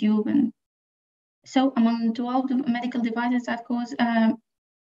 NG tube. And so among 12 medical devices that cause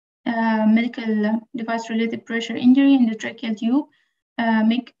medical device-related pressure injury, endotracheal tube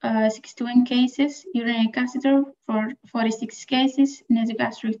make 61 cases, urinary catheter for 46 cases,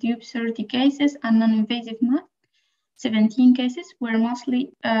 nasogastric tube 30 cases, and non-invasive mask 17 cases were most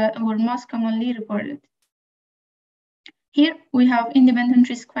commonly reported. Here we have independent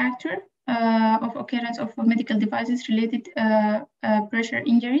risk factor of occurrence of medical devices related pressure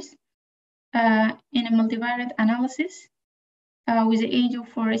injuries in a multivariate analysis with the age of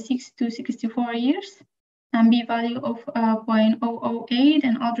 46 to 64 years and p-value of 0.008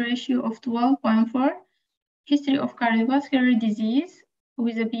 and odds ratio of 12.4. History of cardiovascular disease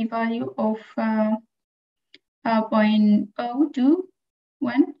with a p-value of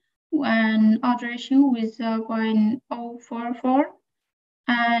 0.021 and odds ratio with 0.044.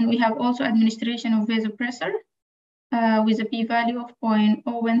 And we have also administration of vasopressor with a p-value of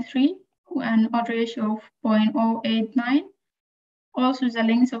 0.013 and odds ratio of 0.089. Also, the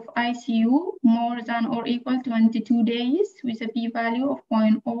length of ICU more than or equal to 22 days with a p-value of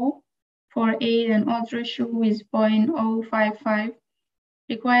 0.048 and odds ratio with 0.055.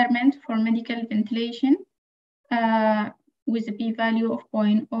 Requirement for medical ventilation with a p-value of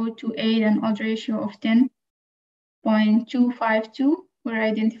 0.028 and odds ratio of 10.252 were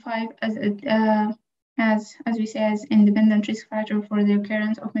identified as we say, as independent risk factor for the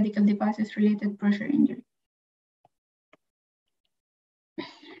occurrence of medical devices related pressure injury.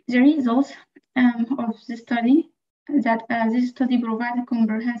 The results of the study this study provided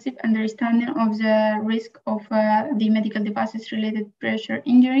comprehensive understanding of the risk of the medical devices related pressure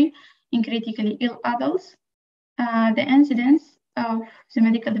injury in critically ill adults. The incidence of the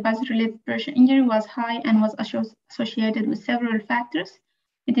medical device related pressure injury was high and was associated with several factors.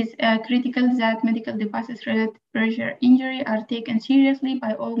 It is critical that medical devices related pressure injury are taken seriously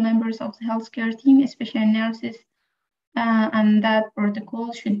by all members of the healthcare team, especially nurses, and that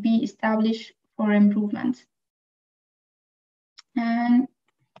protocols should be established for improvement. And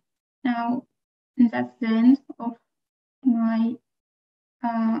now that's the end of my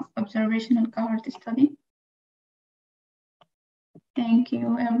observational cohort study. Thank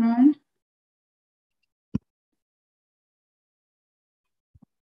you, everyone.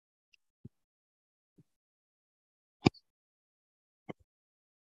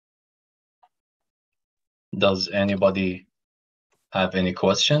 Does anybody have any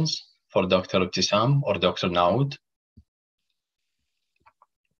questions for Dr. Ibtisam or Dr. Naod?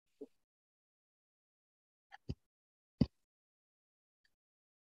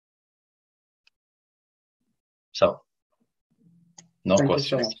 So, no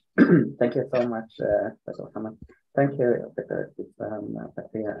questions. Thank you so much, Dr. Mohammed. Thank you, Dr.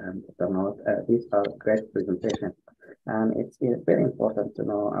 Fathia and Dr. Naod. These are great presentations. And it's very important to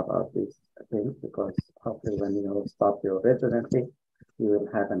know about these things because hopefully when you start your residency, you will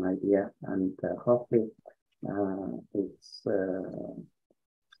have an idea, and hopefully it's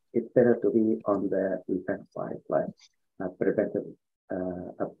better to be on the defense side, like a preventive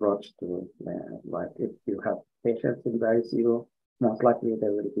approach to like if you have patients in the ICU, most likely they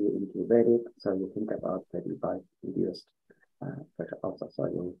will be intubated, so you think about the device-induced pressure ulcer. So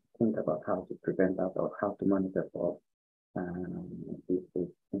you think about how to prevent that or how to monitor for these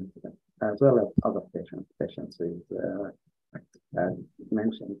incidents, as well as other patients with, as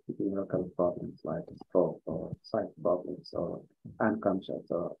mentioned, local problems like stroke or sight problems or unconscious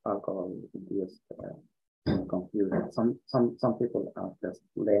or alcohol-induced confusion. Some people are just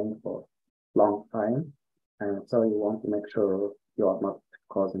laying for a long time, and so you want to make sure you are not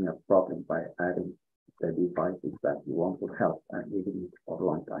causing a problem by adding the devices that you want to help and leaving it for a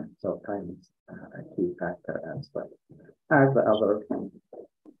long time. So time is a key factor as well. As the other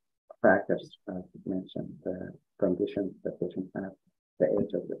factors, as mentioned, the conditions the patient has, the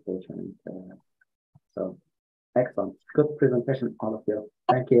age of the patient. So excellent. Good presentation, all of you.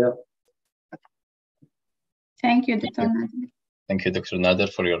 Thank you. Thank you, Dr. Nader. Thank you, Dr. Nader,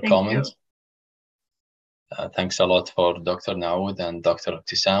 for your comments. Thanks a lot for Dr. Naod and Dr.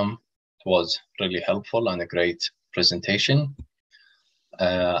 Ibtisam. It was really helpful and a great presentation.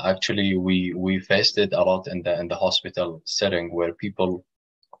 Actually, we faced it a lot in the hospital setting where people,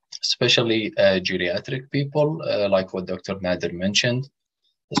 especially geriatric people, like what Dr. Nader mentioned,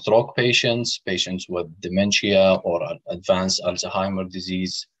 stroke patients, patients with dementia or advanced Alzheimer's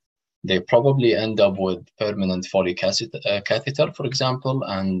disease, they probably end up with permanent Foley catheter, for example,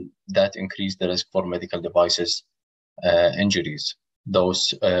 and that increased the risk for medical devices injuries.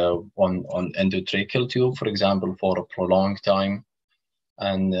 Those on endotracheal tube, for example, for a prolonged time.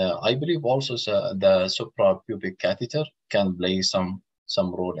 And I believe also the suprapubic catheter can play some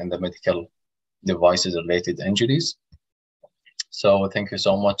role in the medical devices related injuries. So thank you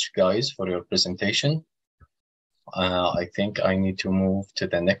so much, guys, for your presentation. I think I need to move to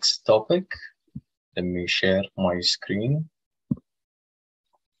the next topic. Let me share my screen.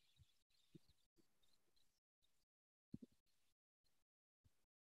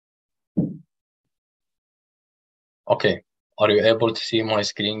 Okay. Are you able to see my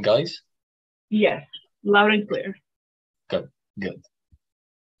screen, guys? Yes, loud and clear. Good. Good.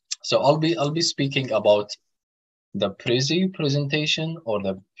 So I'll be speaking about the Prezi presentation or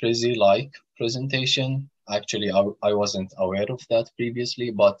the Prezi-like presentation. Actually, I wasn't aware of that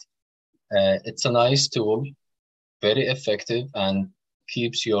previously, but it's a nice tool, very effective, and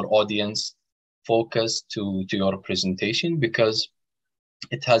keeps your audience focused to your presentation because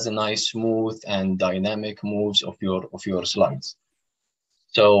it has a nice, smooth, and dynamic moves of your slides.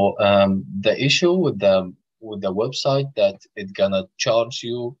 So the issue with the website that it's gonna charge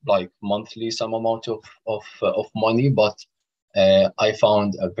you like monthly some amount of money, but I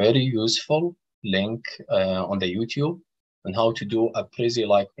found a very useful link on the YouTube on how to do a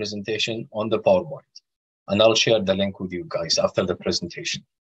Prezi-like presentation on the PowerPoint, and I'll share the link with you guys after the presentation.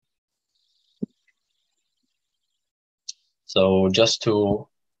 So just to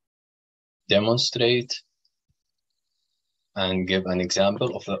demonstrate and give an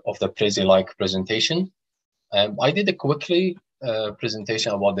example of the Prezi-like presentation. I did a quickly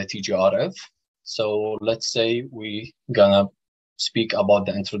presentation about the TGRF. So let's say we gonna speak about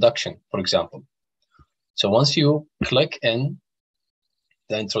the introduction, for example. So once you click in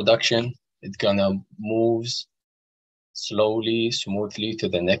the introduction, it's gonna moves slowly, smoothly to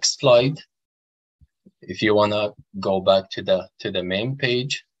the next slide. If you wanna go back to the main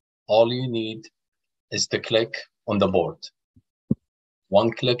page, all you need is to click on the board.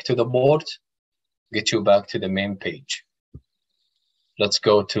 One click to the board, get you back to the main page. Let's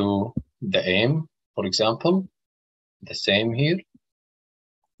go to the aim, for example, the same here.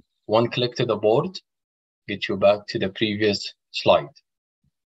 One click to the board, get you back to the previous slide.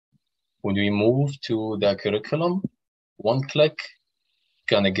 When we move to the curriculum, one click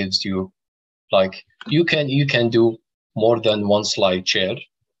kind of gives you, like, you can do more than one slide share.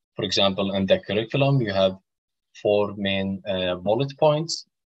 For example, in the curriculum, you have 4 main bullet points.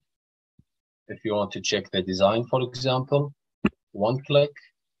 If you want to check the design, for example, one click,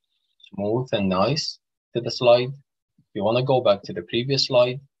 smooth and nice to the slide. If you want to go back to the previous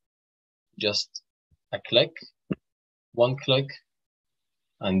slide, just a click, one click,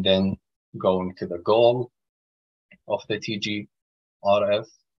 and then going to the goal of the TGRF,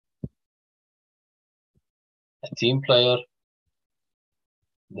 a team player,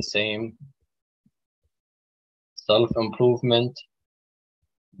 the same, self-improvement,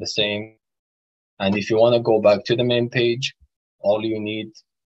 the same. And if you want to go back to the main page, all you need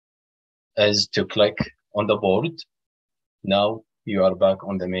is to click on the board. Now you are back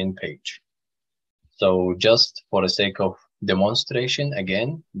on the main page. So just for the sake of demonstration,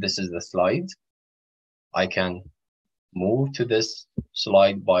 again, this is the slide. I can move to this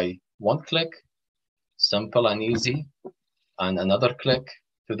slide by one click, simple and easy, and another click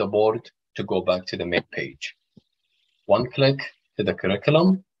to the board to go back to the main page. One click to the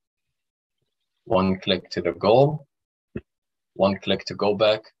curriculum, one click to the goal, one click to go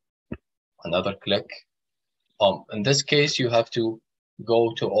back, another click. In this case, you have to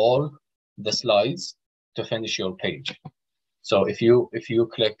go to all the slides to finish your page. So if you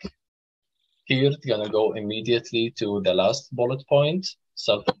click here, it's gonna go immediately to the last bullet point,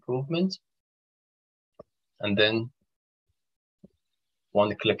 self-improvement, and then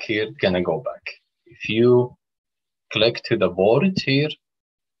one click here, gonna go back. If you click to the board here,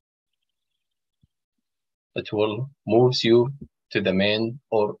 it will move you to the main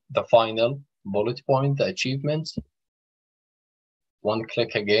or the final bullet point, the achievements. One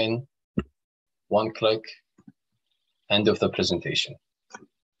click again, one click, end of the presentation.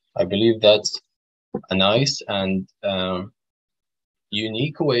 I believe that's a nice and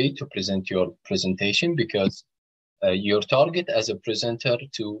unique way to present your presentation because your target as a presenter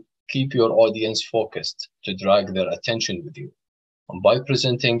to keep your audience focused, to drag their attention with you. And by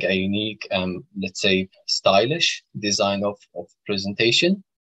presenting a unique, let's say, stylish design of presentation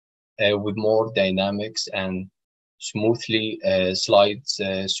with more dynamics and smoothly slides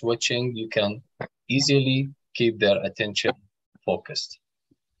switching, you can easily keep their attention focused.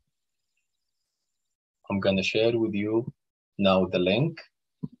 I'm gonna share with you now the link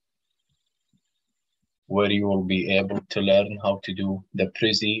where you will be able to learn how to do the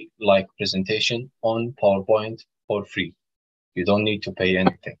Prezi-like presentation on PowerPoint for free. You don't need to pay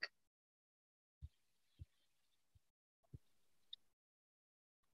anything.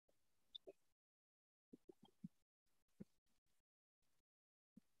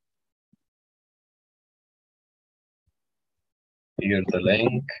 Here's the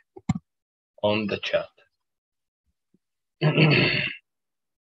link on the chat.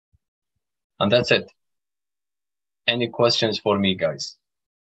 And that's it. Any questions for me, guys?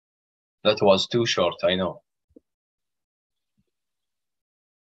 That was too short, I know.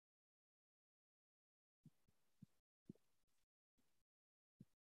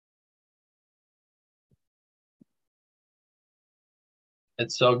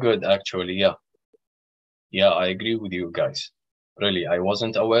 It's so good, actually. Yeah. Yeah, I agree with you guys. Really, I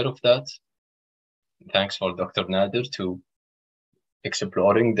wasn't aware of that. Thanks for Dr. Nader to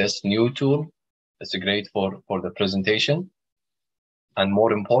exploring this new tool. It's great for the presentation. And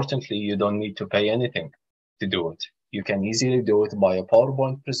more importantly, you don't need to pay anything to do it. You can easily do it by a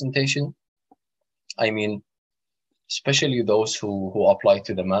PowerPoint presentation. I mean, especially those who apply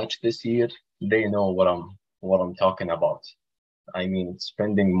to the match this year, they know what I'm talking about. I mean,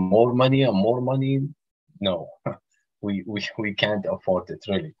 spending more money and more money, no, we can't afford it,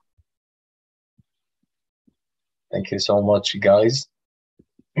 really. Thank you so much, guys.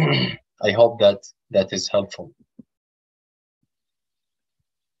 I hope that is helpful.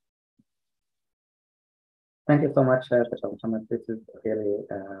 Thank you so much, Dr. Mohammed. This is really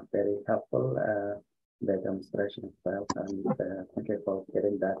very helpful, the demonstration itself, and thank you for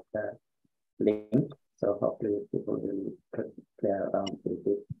getting that link. So hopefully people will play around with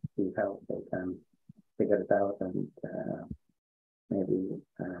it, see how they can figure it out and maybe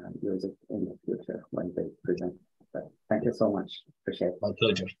use it in the future when they present. But thank you so much. Appreciate it. My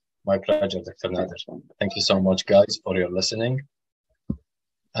pleasure. My pleasure, Dr. Nader. Thank you so much, guys, for your listening.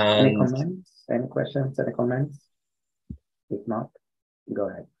 And any comments? Any questions? Any comments? If not, go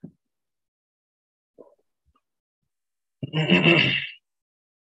ahead.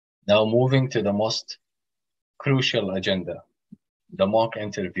 Now moving to the most crucial agenda, the mock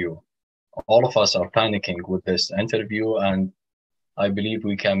interview. All of us are panicking with this interview, and I believe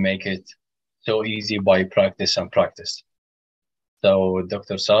we can make it so easy by practice and practice. So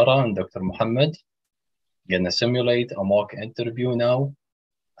Dr. Sarah and Dr. Mohammed gonna simulate a mock interview now,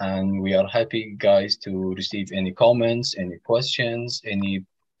 and we are happy, guys, to receive any comments, any questions,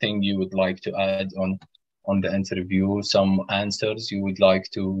 anything you would like to add on the interview, some answers you would like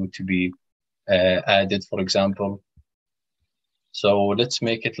to be added, for example. So let's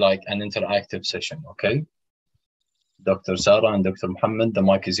make it like an interactive session, okay? Dr. Sarah and Dr. Mohammed, the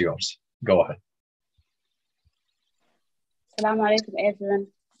mic is yours. Go ahead. Assalamu alaikum, everyone.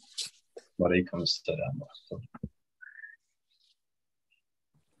 Wa alaikum assalam.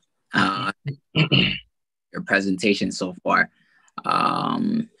 Your presentation so far,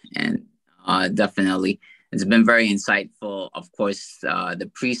 and definitely it's been very insightful. Of course, the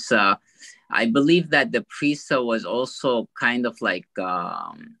PRISA, I believe that the PRISA was also kind of like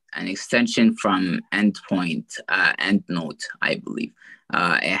an extension from EndPoint, EndNote, I believe.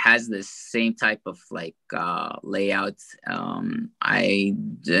 It has the same type of like layout. I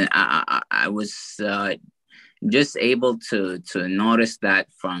was just able to notice that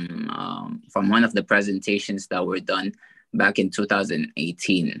from one of the presentations that were done back in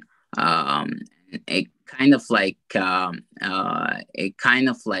 2018. It kind of like had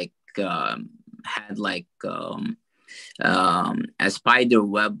like a spider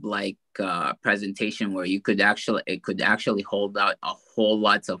web like presentation where it could actually hold out a whole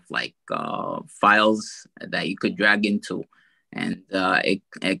lot of like files that you could drag into, and it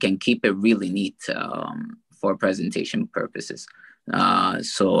can keep it really neat for presentation purposes. But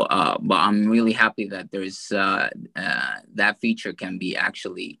I'm really happy that there's that feature can be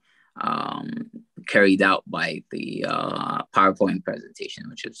actually carried out by the PowerPoint presentation,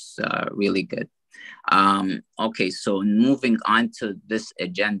 which is really good. Okay, so moving on to this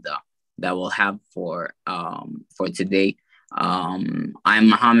agenda that we'll have for today. I'm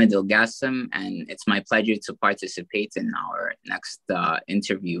Mohammed Gassim, and it's my pleasure to participate in our next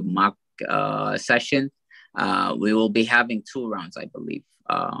interview mock session. We will be having 2 rounds, I believe.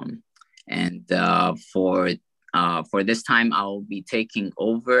 For this time, I'll be taking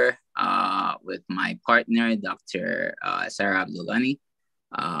over with my partner, Dr. Sarah Abdelghani.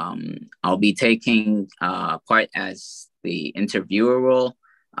 I'll be taking part as the interviewer role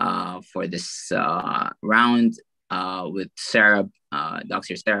for this round, with Sarah,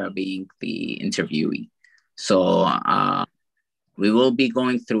 Dr. Sarah being the interviewee. So we will be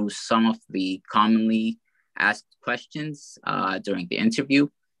going through some of the commonly asked questions during the interview.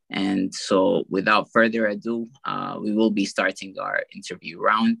 And so without further ado, we will be starting our interview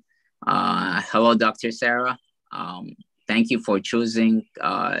round. Hello, Dr. Sarah. Thank you for choosing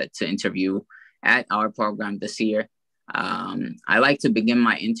to interview at our program this year. I like to begin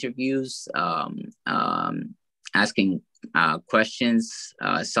my interviews asking questions,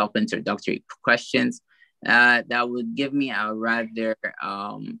 self-introductory questions that would give me a rather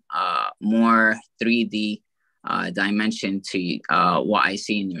more 3D dimension to what I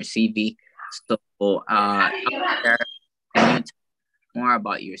see in your CV. So can you tell more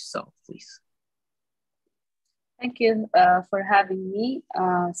about yourself, please? Thank you for having me.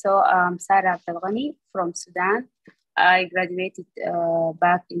 So I'm Sarah Abdelghani from Sudan. I graduated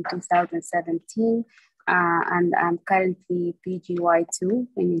back in 2017, and I'm currently PGY2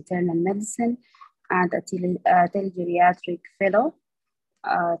 in internal medicine and a telegeriatric fellow,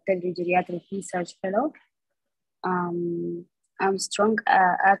 telegeriatric research fellow. I'm a strong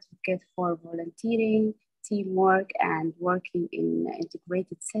advocate for volunteering, teamwork, and working in an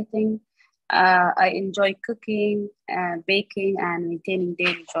integrated setting. I enjoy cooking, baking, and maintaining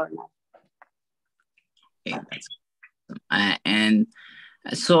daily journal. Okay, that's and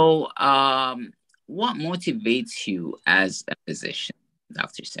so what motivates you as a physician,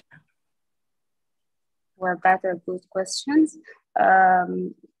 Dr. Sarah? Well, that are good questions.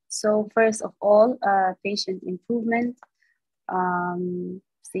 So first of all, patient improvement,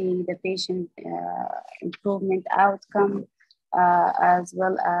 seeing the patient improvement outcome, as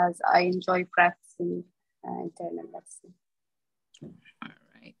well as I enjoy practicing internal medicine. All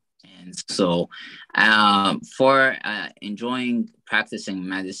right. And so for enjoying practicing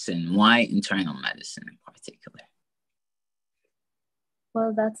medicine, why internal medicine in particular?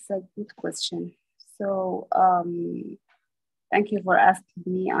 Well, that's a good question. So thank you for asking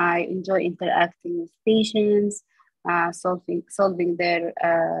me. I enjoy interacting with patients, solving their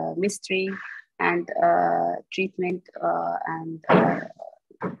mystery and treatment and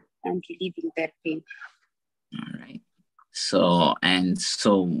relieving their pain. All right. So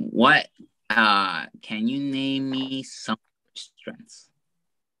what can you name me some strengths?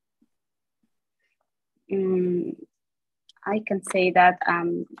 I can say that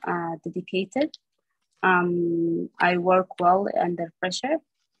I'm dedicated. I work well under pressure,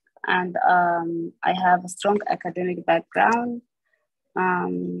 and I have a strong academic background.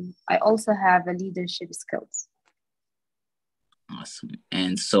 I also have a leadership skills. Awesome.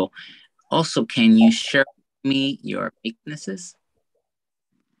 And so also, can you share with me your weaknesses?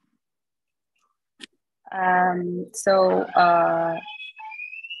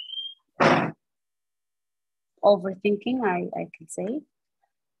 Overthinking, I can say.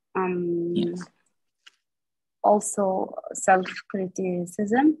 Yes. Also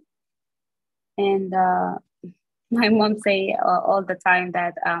self-criticism. And my mom say all the time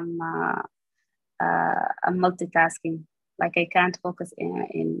that I'm multitasking, like I can't focus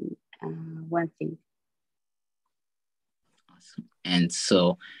in one thing. Awesome. And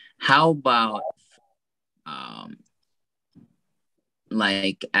so how about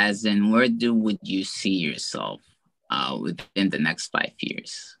like as in where would you see yourself within the next 5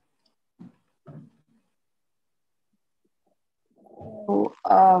 years? So,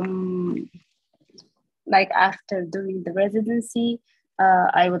 like after doing the residency,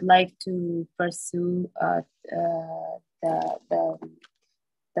 I would like to pursue the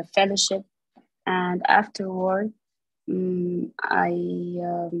fellowship, and afterward,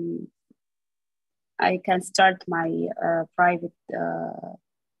 I can start my private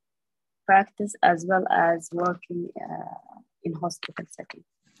practice as well as working in hospital setting.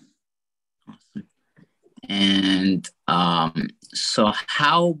 Awesome. And so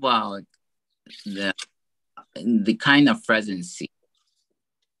how about the kind of residency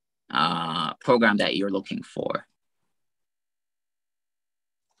program that you're looking for?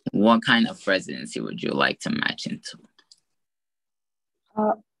 What kind of residency would you like to match into?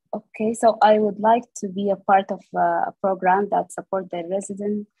 Okay, so I would like to be a part of a program that supports the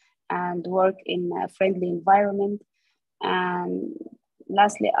resident and work in a friendly environment. And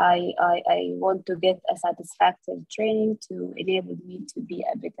lastly, I want to get a satisfactory training to enable me to be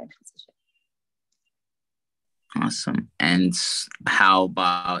a better physician. Awesome. And how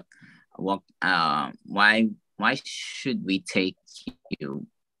about what? Why should we take you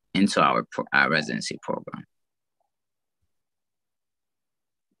into our residency program?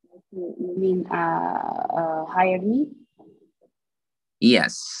 You mean hire me?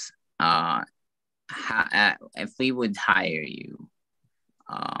 Yes. If we would hire you,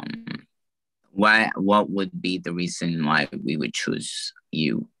 what would be the reason why we would choose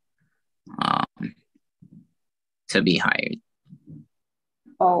you to be hired?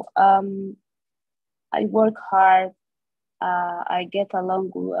 Oh, I work hard. I get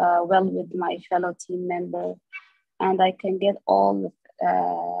along well with my fellow team member, and I can get all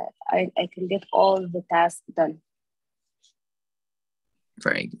I can get all the tasks done.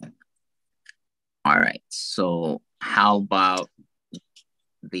 Very good. All right. So how about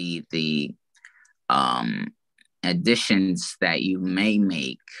the additions that you may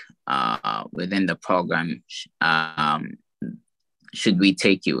make within the program should we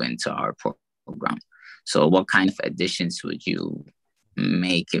take you into our program? So what kind of additions would you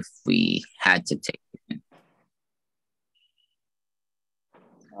make if we had to take you in?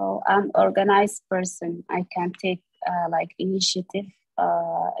 So I'm an organized person. I can take like initiative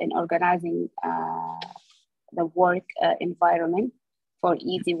in organizing the work environment for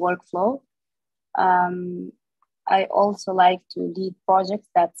easy workflow. I also like to lead projects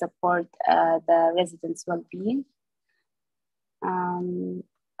that support the residents' well-being.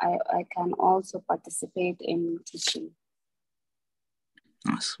 I can also participate in teaching.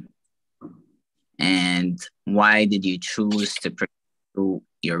 Awesome. And why did you choose to pursue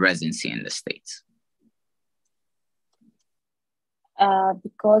your residency in the States?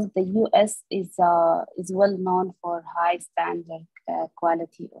 Because the US is well known for high standard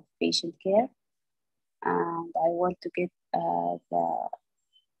quality of patient care, and I want to get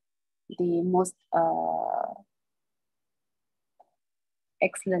the most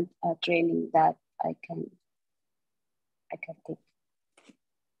excellent training that I can take.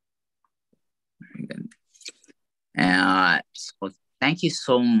 Very good. So thank you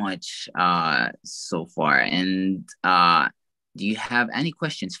so much so far. And do you have any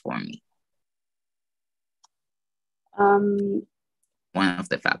questions for me? One of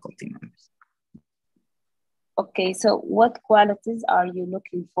the faculty members. Okay, so what qualities are you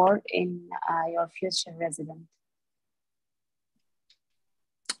looking for in your future resident?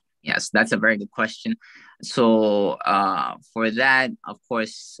 Yes, that's a very good question. So for that, of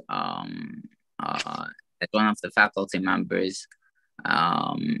course, as one of the faculty members,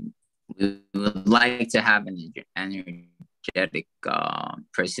 we would like to have an energetic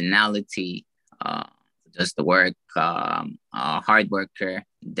personality, just the work, a hard worker,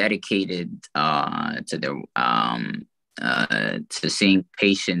 dedicated to the to seeing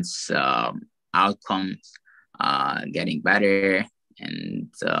patients' outcomes getting better,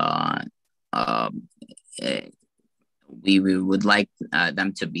 and we would like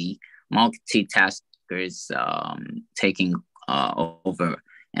them to be multitaskers, taking over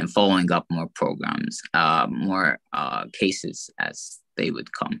and following up more programs, more cases as they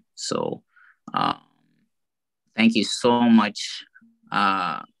would come. So thank you so much.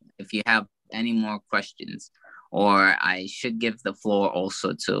 If you have any more questions, or I should give the floor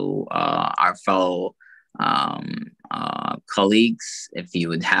also to our fellow colleagues, if you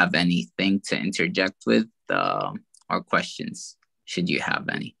would have anything to interject with, or questions, should you have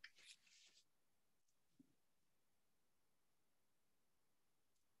any.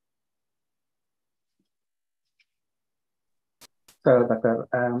 So Dr.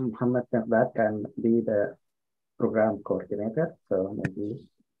 Mohammed Miqdad can be the program coordinator. So maybe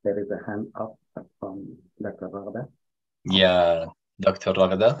there is a hand up from Dr. Raghda. Yeah, Dr.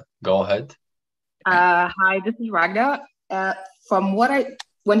 Raghda, go ahead. Hi, this is Ragda.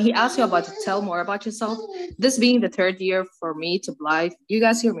 When he asked you about to tell more about yourself, this being the third year for me to apply, you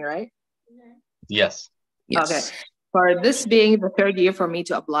guys hear me, right? Yes. Okay. For this being the third year for me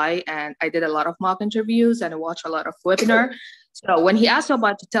to apply, and I did a lot of mock interviews and I watched a lot of webinar. So when he asked you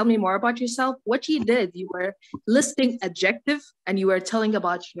about to tell me more about yourself, what you did, you were listing adjective and you were telling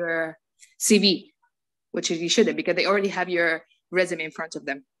about your CV, which you shouldn't, because they already have your resume in front of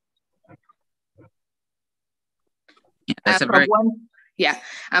them. That's and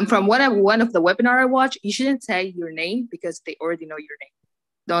from one of the webinar I watched, you shouldn't say your name because they already know your name.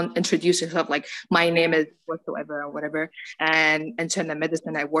 Don't introduce yourself like my name is whatsoever or whatever, and internal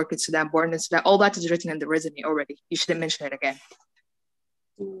medicine, I work in Sudan, born in Sudan. All that is written in the resume already. You shouldn't mention it again.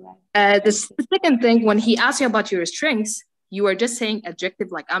 The second thing, when he asked you about your strengths, you were just saying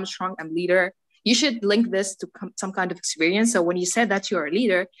adjective like I'm strong, I'm leader. You should link this to some kind of experience. So when you said that you're a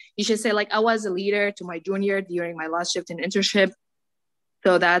leader, you should say like I was a leader to my junior during my last shift in internship.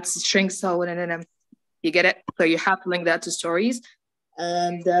 So that's strengths. So you get it. So you have to link that to stories.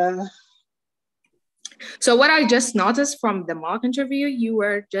 And so what I just noticed from the mock interview, you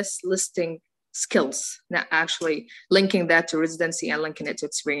were just listing skills, not actually linking that to residency and linking it to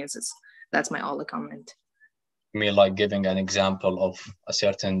experiences. That's my only comment. You mean like giving an example of a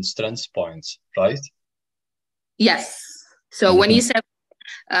certain strength points, right? Yes. So when you said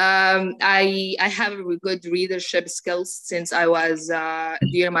I have a good leadership skills since I was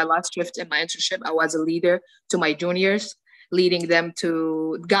during my last shift in my internship, I was a leader to my juniors, leading them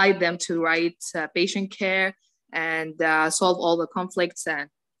to guide them to right patient care and solve all the conflicts and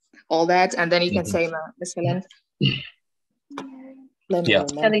all that. And then you can say, Ms. Helen.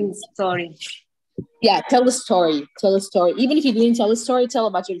 Telling story. Yeah, tell a story. Tell a story. Even if you didn't tell a story, tell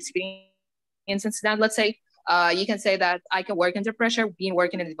about your experience in Sudan. Let's say you can say that I can work under pressure, being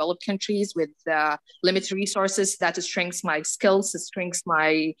working in developed countries with limited resources. That strengthens my skills, it strengthens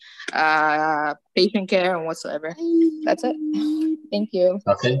my patient care and whatsoever. That's it. Thank you.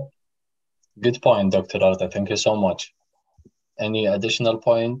 Okay. Good point, Dr. Arta. Thank you so much. Any additional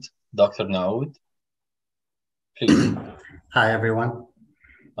point, Dr. Naod? Please. Hi, everyone.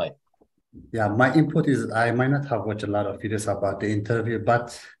 Hi. Yeah, my input is I might not have watched a lot of videos about the interview,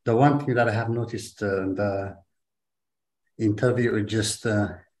 but the one thing that I have noticed in the interview is just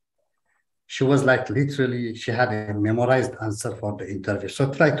she was like literally, she had a memorized answer for the interview.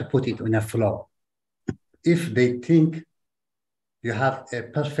 So try to put it in a flow. If they think you have a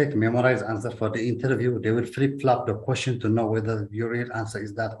perfect memorized answer for the interview, they will flip-flop the question to know whether your real answer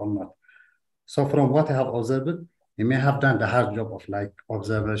is that or not. So from what I have observed, you may have done the hard job of like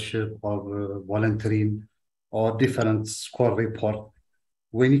observership or volunteering or different score report.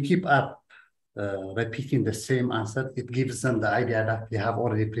 When you keep up repeating the same answer, it gives them the idea that you have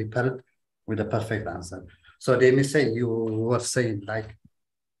already prepared with a perfect answer. So they may say you were saying like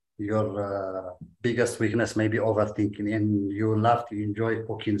your biggest weakness may be overthinking and you love to enjoy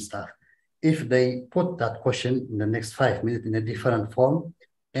cooking stuff. If they put that question in the next 5 minutes in a different form,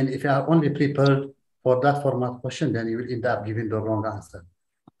 and if you are only prepared for that format question, then you will end up giving the wrong answer.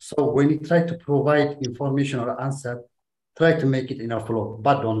 So when you try to provide information or answer, try to make it in a flow,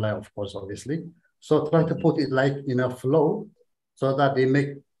 but don't lie, of course, obviously. So try to put it like in a flow so that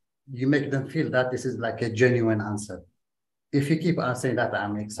you make them feel that this is like a genuine answer. If you keep saying that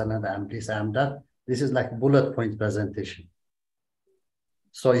I'm excellent, I'm this, I'm that, this is like bullet point presentation.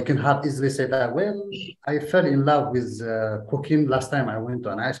 So you can have easily say that, well, I fell in love with cooking. Last time I went to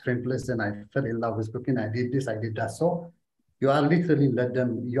an ice cream place and I fell in love with cooking. I did this, I did that. So you are literally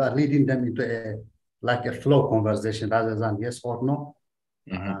leading them into like a flow conversation rather than yes or no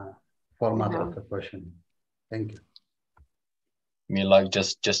format of the question. Thank you. I mean, like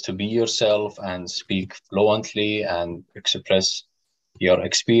just to be yourself and speak fluently and express your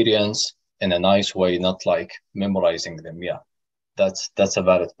experience in a nice way, not like memorizing them. Yeah, that's a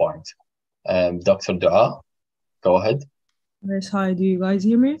valid point. Dr. Dua, go ahead. Yes, hi, do you guys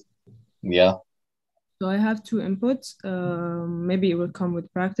hear me? Yeah. So I have two inputs. Maybe it will come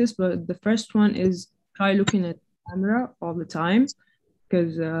with practice, but the first one is try looking at the camera all the time,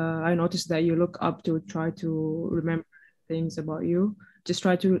 because I noticed that you look up to try to remember things about you. Just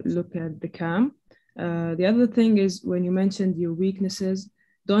try to look at the cam. The other thing is when you mentioned your weaknesses,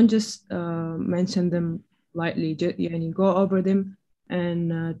 don't just mention them lightly. Just go over them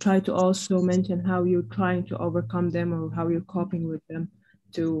and try to also mention how you're trying to overcome them or how you're coping with them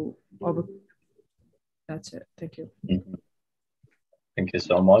to overcome. That's it. Thank you. Thank you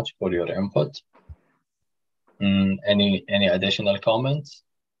so much for your input. Any additional comments?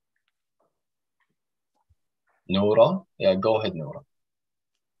 Noura? Yeah, go ahead, Noura.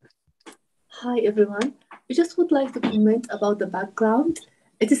 Hi, everyone. I just would like to comment about the background.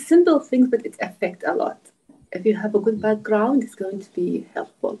 It is simple things, but it affects a lot. If you have a good background, it's going to be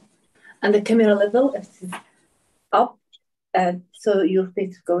helpful. And the camera level is up, and so your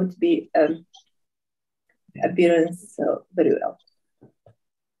face is going to be appearance very well.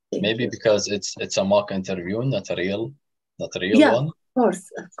 Maybe because it's a mock interview, not a real one.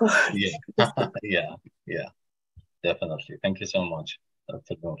 Of course. Yeah. yeah, definitely. Thank you so much,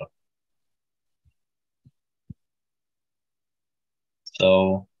 Dr. Noura.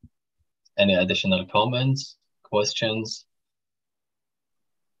 So, any additional comments, questions?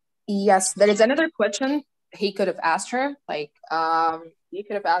 Yes, there is another question he could have asked her. He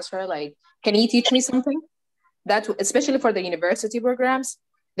could have asked her, can you teach me something? That, especially for the university programs,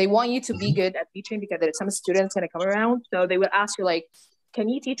 they want you to be good at teaching because there's some students going to come around. So they will ask you, can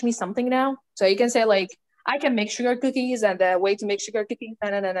you teach me something now? So you can say, I can make sugar cookies, and the way to make sugar cookies,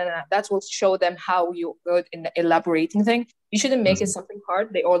 that will show them how you're good in elaborating things. You shouldn't make it something hard.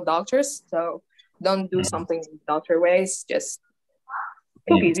 They're all doctors, so don't do something doctor ways. Just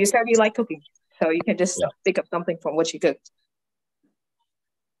cookies. You said you like cooking, so you can just pick up something from what you cooked.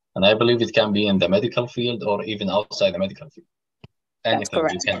 And I believe it can be in the medical field or even outside the medical field. Anything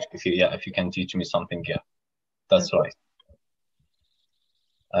you can, if you can teach me something, that's right.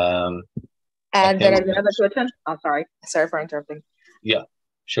 And there is another question. Oh, sorry for interrupting. Yeah,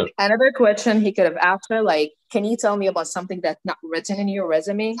 sure. Another question he could have asked her, can you tell me about something that's not written in your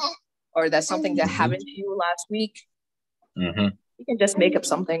resume, or that's something that happened to you last week? You can just make up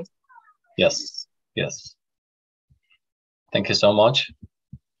something. Yes. Thank you so much,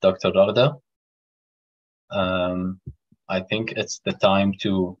 Dr. Ragda. I think it's the time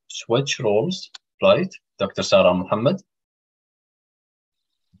to switch roles, right? Dr. Sarah Mohammed.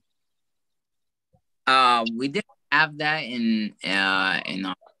 We didn't have that in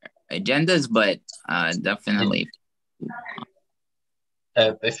our agendas, but definitely.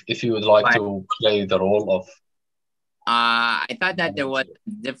 If you would like to play the role of. I thought that there was a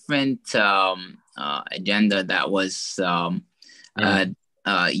different agenda that was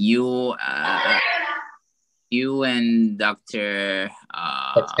you. you and Dr.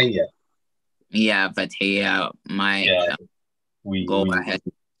 Fathia. Yeah, Fathia might go ahead.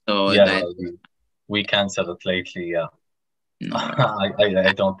 So yeah, we canceled it lately. Yeah, no.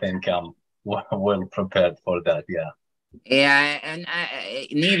 I don't think well prepared for that. Yeah. Yeah, and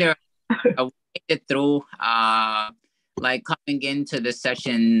neither I made it through. Like coming into the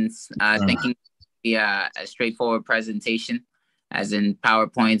sessions, thinking a straightforward presentation, as in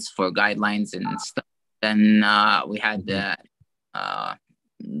PowerPoints for guidelines and stuff. Then we had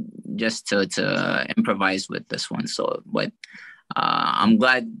just to improvise with this one. So, but I'm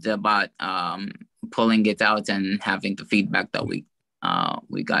glad about pulling it out and having the feedback that we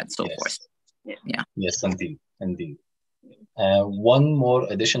got so far. Yeah. Yes, indeed. One more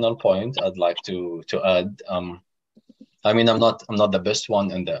additional point I'd like to add. I mean, I'm not the best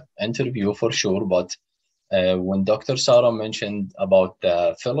one in the interview for sure, but when Dr. Sarah mentioned about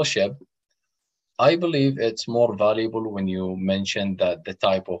the fellowship, I believe it's more valuable when you mention that the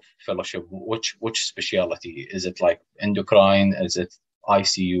type of fellowship, which specialty. Is it like endocrine? Is it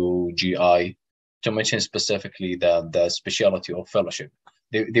ICU, GI? To mention specifically the specialty of fellowship.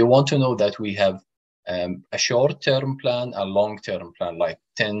 They want to know that we have a short-term plan, a long-term plan, like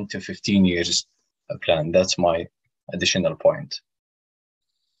 10 to 15 years plan. That's my additional point.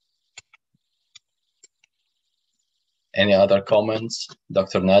 Any other comments,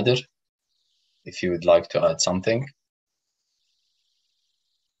 Dr. Nader, if you would like to add something?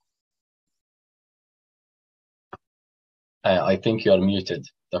 I think you are muted,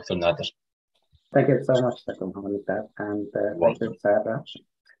 Dr. Nader. Thank you so much, Dr. Mohammed, and Dr. Sarah.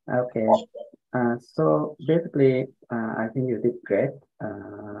 Okay, so basically, I think you did great,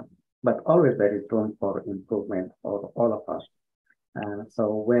 but always there is room for improvement for all of us.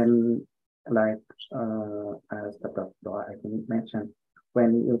 So when, like, as Dr. I think mentioned,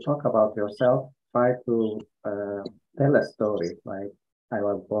 when you talk about yourself, try to tell a story, like I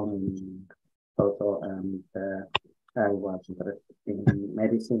was born in Toto and I was interested in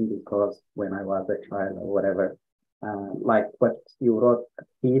medicine because when I was a child or whatever, like what you wrote,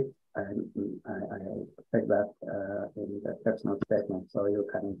 Keith, and I take that in the personal statement, so you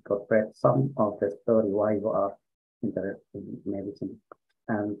can incorporate some of the story why you are interested in medicine.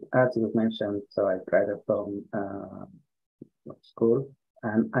 And as you mentioned, so I graduated from school,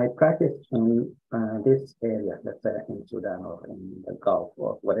 and I practiced in this area, let's say in Sudan or in the Gulf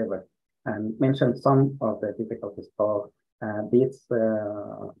or whatever, and mentioned some of the difficulties for these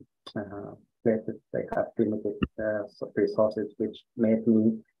places. They have limited resources, which made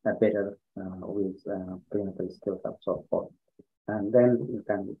me better with clinical skills and so forth. And then you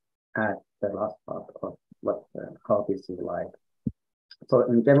can add the last part of what hobbies you like. So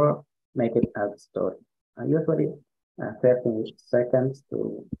in general, make it as a story. Usually 30 seconds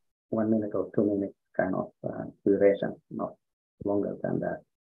to 1 minute or 2 minutes kind of duration, not longer than that.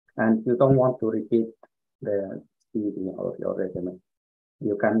 And you don't want to repeat the CV or your resume.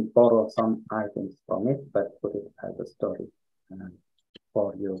 You can borrow some items from it, but put it as a story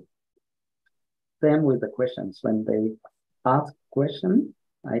for you. Same with the questions. When they ask questions,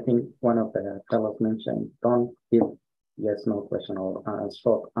 I think one of the fellows mentioned, don't give yes, no question or a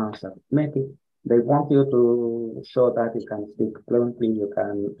short answer. Make it, they want you to show that you can speak fluently, you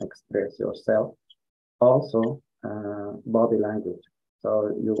can express yourself. Also, body language.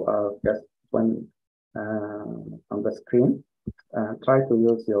 So you are just when on the screen, try to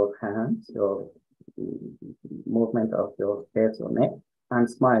use your hands, your movement of your head or neck, and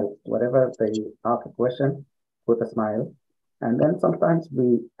smile. Whatever they ask a question, put a smile. And then sometimes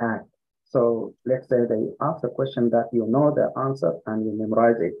we act. So let's say they ask a question that you know the answer and you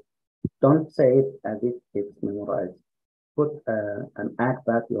memorize it. Don't say it as if it's memorized. Put an act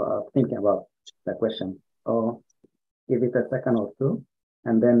that you are thinking about the question, or give it a second or two,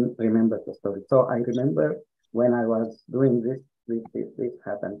 and then remember the story. So I remember when I was doing this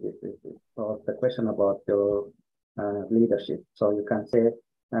happened, this. So the question about your leadership. So you can say,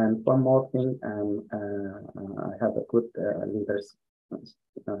 and one more thing, I have a good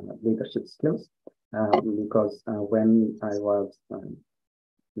leadership skills because when I was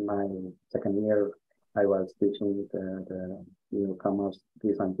in my second year, I was teaching the newcomers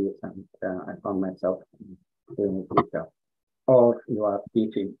this and this, and I found myself doing a good job. Or you are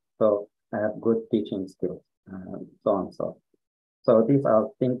teaching, so I have good teaching skills, so on so. So these are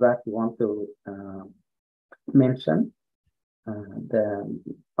things that you want to mention. The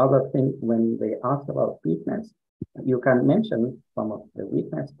other thing, when they ask about weakness, you can mention some of the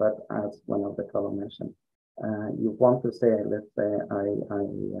weakness, but as one of the fellow mentioned, you want to say, let's say,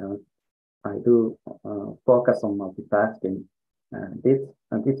 I do focus on multitasking.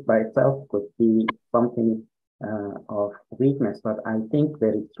 This by itself could be something of weakness, but I think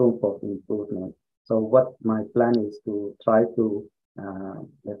there is room for improvement. So what my plan is to try to,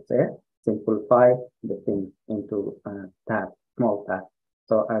 let's say, simplify the thing into tasks, small tasks.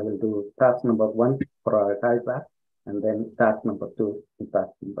 So I will do task number 1, prioritize that, and then task number 2 and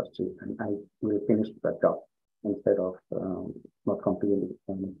task number 3, and I will finish the job instead of not completing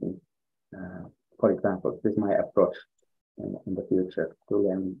anything. For example, this is my approach in the future to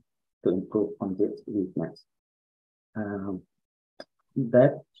learn to improve on this weakness.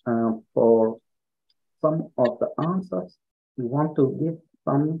 For some of the answers, you want to give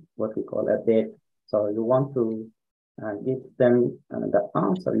some what we call a date. So you want to give them the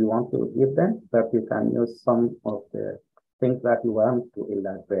answer you want to give them, but you can use some of the things that you want to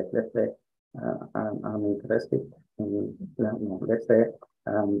elaborate. Let's say I'm interested in, let's say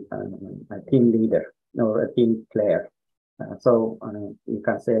a team leader or a team player. So you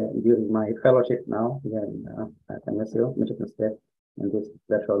can say during my fellowship now here in MSU, Michigan State, in this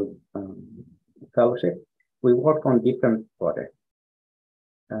special fellowship, we work on different projects.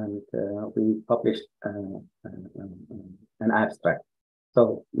 And we published an abstract.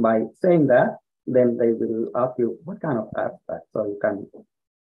 So by saying that, then they will ask you what kind of abstract. So you can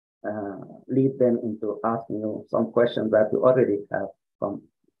lead them into asking you some questions that you already have from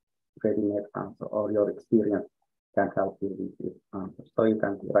ready-made answer, or your experience can help you with this answer. So you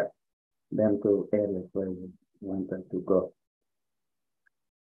can direct them to areas where you want them to go.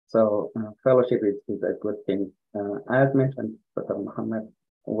 So fellowship is a good thing. As mentioned, Dr. Mohammed,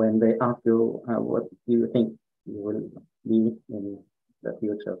 when they ask you what do you think you will be in the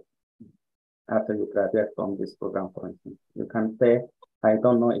future after you graduate from this program, for instance, you can say, I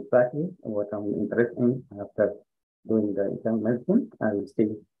don't know exactly what I'm interested in after doing the internal medicine. I will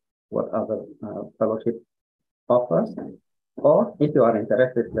see what other fellowship offers. Or if you are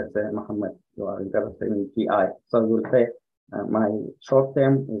interested, let's say, Mohammed, you are interested in GI. So you will say, my short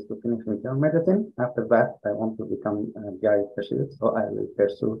term is to finish internal medicine. After that, I want to become a GI specialist. So I will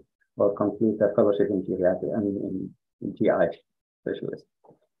pursue or complete a fellowship in geriatric and in GI specialist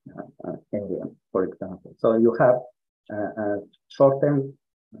area, for example. So you have short-term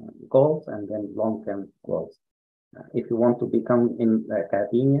goals and then long-term goals. If you want to become in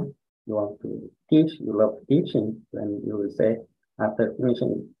academia, you want to teach, you love teaching, then you will say, after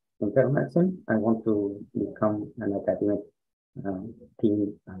finishing internal medicine, I want to become an academic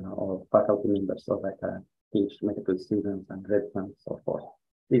team or faculty member, so that I teach medical students and residents and so forth.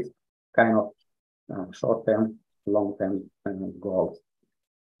 This kind of short-term, long-term goals.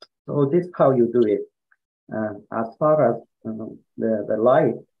 So this is how you do it. As far as the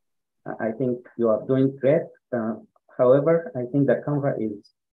light, I think you are doing great. However, I think the camera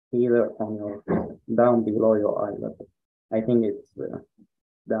is either on your down below your eye level. I think it's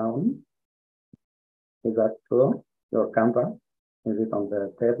down. Is that true? Your camera, is it on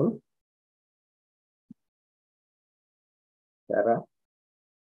the table? Sarah?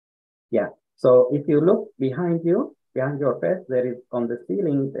 Yeah. So if you look behind you, behind your face, there is on the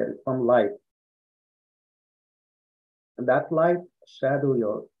ceiling, there is some light. That light shadow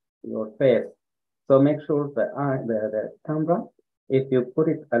your face. So make sure the camera, if you put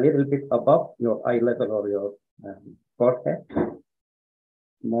it a little bit above your eye level or your forehead,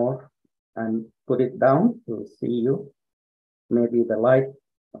 more, and put it down to see you. Maybe the light,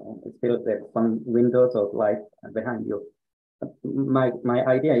 still there's some windows of light behind you. My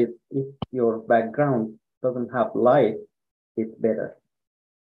idea is if your background doesn't have light, it's better.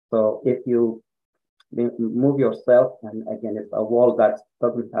 So if you move yourself, and again, it's a wall that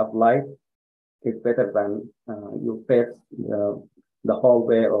doesn't have light, it's better than you face the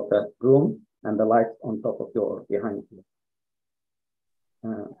hallway of the room and the lights on top of your behind you.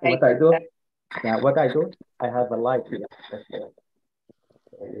 What I do, I have a light here.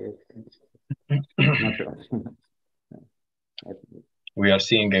 We are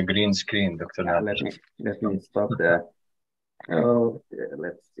seeing a green screen, Dr. Naod. Let me stop there. Oh,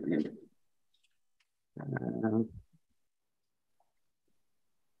 let's see.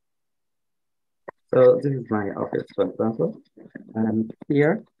 So this is my office, for example, and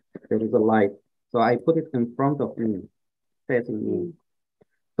here there is a light. So I put it in front of me, facing me.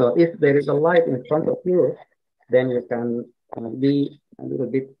 So if there is a light in front of you, then you can be a little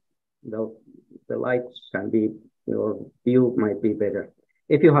bit, the light can be, your view might be better.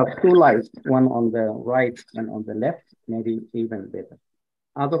 If you have two lights, one on the right and on the left, maybe even better.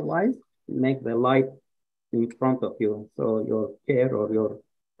 Otherwise, make the light in front of you. So your chair or your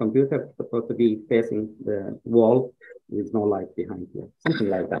computer is supposed to be facing the wall with no light behind you. Something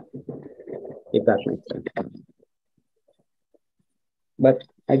like that, if that makes sense. But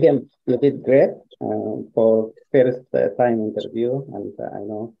Again, you did great for first time interview, and I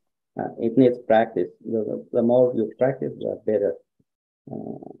know it needs practice. The more you practice, the better.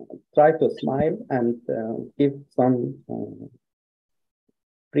 Try to smile and give some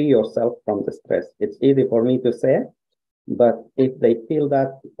free yourself from the stress. It's easy for me to say, but if they feel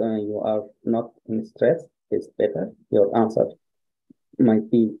that you are not in stress, it's better. Your answer might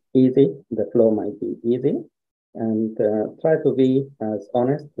be easy, the flow might be easy, and try to be as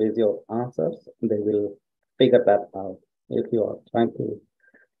honest with your answers. They will figure that out. If you are trying to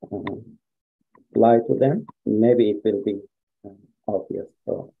lie to them, maybe it will be obvious.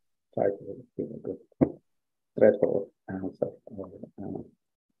 So try to give a good, straightforward answer.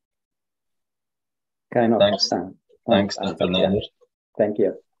 Kind of. Thanks, Dr. Nader. Thank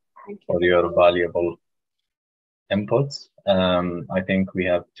you. For your valuable inputs. I think we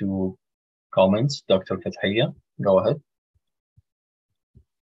have two comments. Dr. Fathia, go ahead.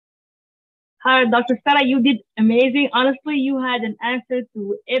 Hi, Dr. Sarah, you did amazing. Honestly, you had an answer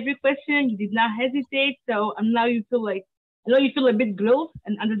to every question. You did not hesitate. So now you feel like, I know you feel a bit close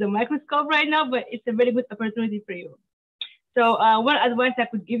and under the microscope right now, but it's a very good opportunity for you. So one advice I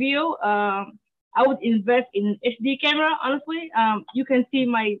could give you, I would invest in an HD camera, honestly. You can see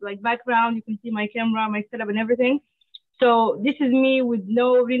my background, you can see my camera, my setup and everything. So this is me with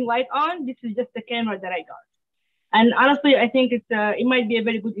no ring light on. This is just the camera that I got. And honestly, I think it might be a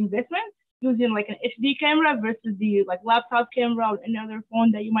very good investment using like an HD camera versus the laptop camera or any other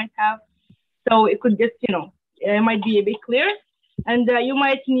phone that you might have. So it could just, it might be a bit clear. And you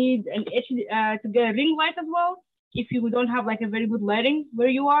might need an HD to get a ring light as well if you don't have like a very good lighting where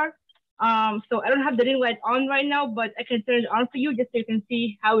you are. So I don't have the ring light on right now, but I can turn it on for you just so you can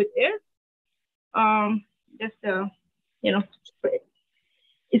see how it is.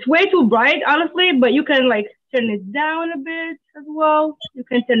 It's way too bright, honestly, but you can turn it down a bit as well. You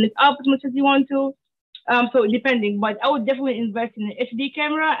can turn it up as much as you want to. So depending, but I would definitely invest in an HD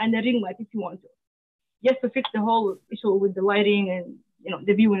camera and a ring light if you want to, just to fix the whole issue with the lighting and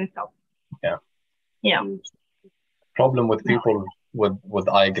the viewing and stuff. Yeah. Yeah. Problem with people with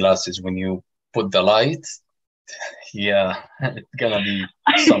eyeglasses, when you put the light, yeah, it's gonna be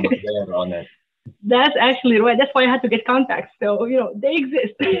some glare on it. That's actually right. That's why I had to get contacts. So they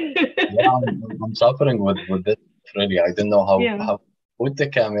exist. Yeah, I'm suffering with this really. I don't know how with the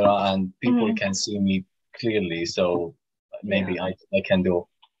camera and people can see me clearly. So maybe I can do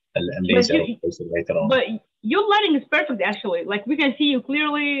a laser later on. But your lighting is perfect actually. We can see you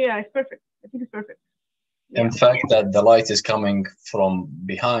clearly. It's perfect. I think it's perfect. In fact, that the light is coming from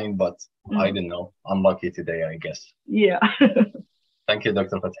behind, but I don't know. I'm lucky today, I guess. Yeah. Thank you,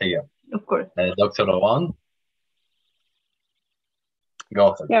 Dr. Fathia. Of course. Dr. Rawan, go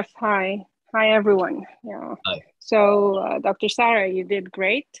ahead. Yes, hi. Hi, everyone. Yeah. Hi. So, Dr. Sarah, you did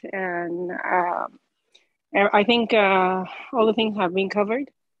great. And I think all the things have been covered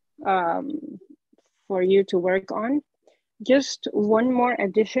for you to work on. Just one more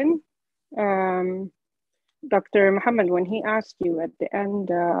addition. Dr. Mohammed, when he asked you at the end,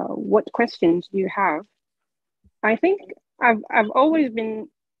 what questions do you have? I think I've always been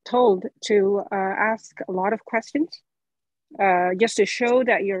told to ask a lot of questions, just to show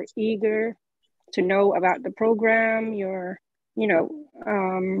that you're eager to know about the program. You're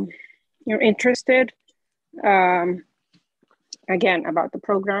interested, again, about the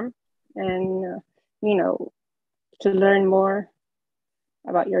program, and to learn more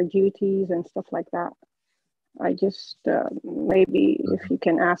about your duties and stuff like that. I just maybe if you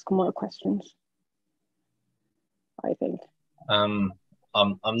can ask more questions, I think. I'm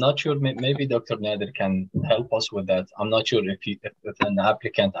not sure. Maybe Dr. Nader can help us with that. I'm not sure if an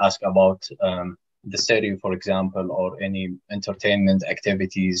applicant asks about the study, for example, or any entertainment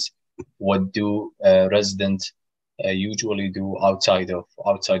activities. What do residents usually do outside of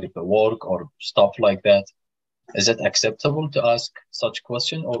the work or stuff like that? Is it acceptable to ask such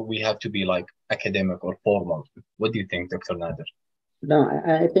question, or we have to be academic or formal? What do you think, Dr. Nader? No,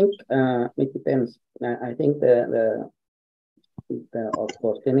 I think it depends. I think the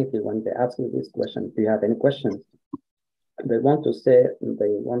opportunity when they ask you this question, do you have any questions? They want to say,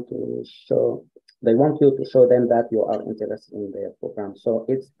 they want you to show them that you are interested in their program. So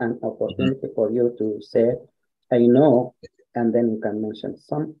it's an opportunity for you to say, I know, and then you can mention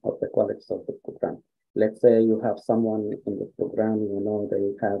some of the qualities of the program. Let's say you have someone in the program,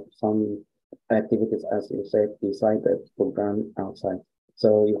 they have some activities, as you said, beside the program outside.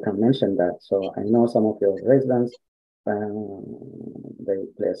 So you can mention that. So I know some of your residents, they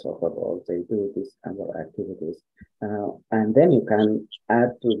play soccer or they do these other activities. And then you can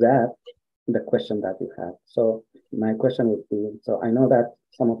add to that the question that you have. So my question would be, so I know that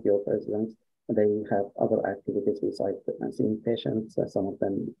some of your residents, they have other activities besides seeing patients, some of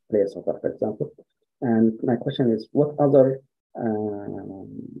them play soccer, for example. And my question is, what other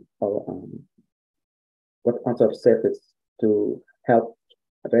service to help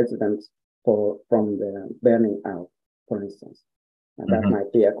residents from the burning out, for instance? And that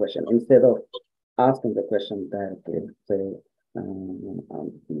might be a question. Instead of asking the question directly, say,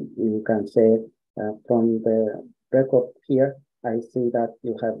 you can say, from the record here, I see that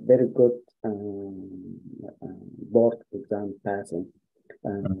you have very good board exam passing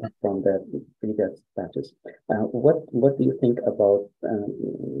from the previous batches. What do you think about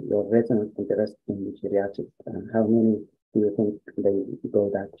your resident interest in geriatrics? How many do you think they go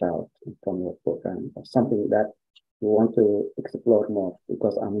that route from your program, or something that you want to explore more?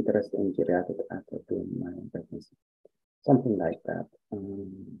 Because I'm interested in geriatric after doing my residency, something like that.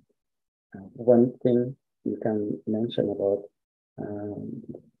 One thing you can mention about,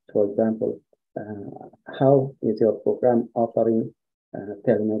 for example, how is your program offering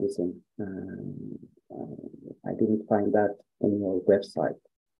telemedicine? I didn't find that in your website.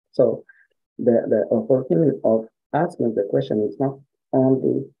 So the opportunity of asking the question is not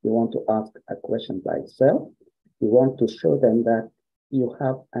only you want to ask a question by itself, you want to show them that you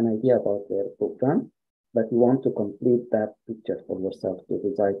have an idea about their program, but you want to complete that picture for yourself to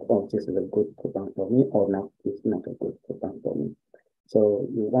decide, oh, this is a good program for me, or not, it's not a good program for me. So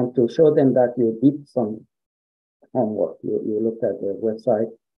you want to show them that you did some homework. You looked at their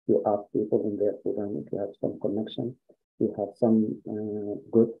website, you asked people in their program if you have some connection, you have some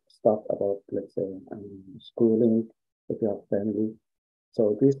good stuff about, let's say, schooling, if you have family.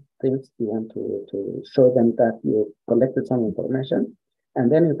 So these things you want to show them that you collected some information,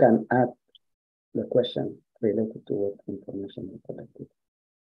 and then you can add the question related to what information you collected.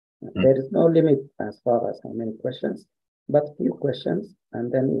 There is no limit as far as how many questions, but few questions,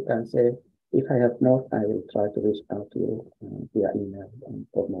 and then you can say, if I have more, I will try to reach out to you via email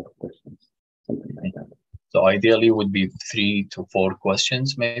for more questions, something like that. So ideally would be 3 to 4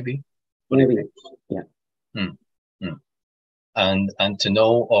 questions, maybe? Maybe, yeah. And to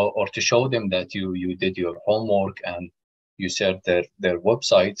know or to show them that you did your homework and you searched their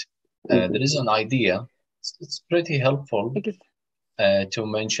website. There is an idea. It's pretty helpful to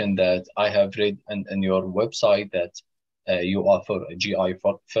mention that I have read in your website that you offer a GI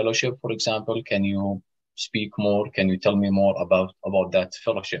fellowship, for example. Can you speak more? Can you tell me more about that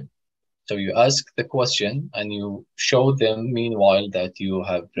fellowship? So you ask the question and you show them, meanwhile, that you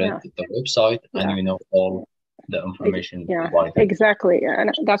have read the website and you know all the information. Exactly.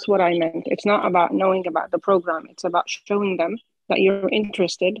 And that's what I meant. It's not about knowing about the program. It's about showing them that you're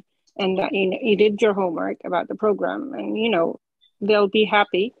interested and that you did your homework about the program, and they'll be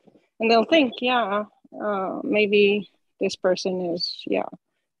happy and they'll think, maybe this person is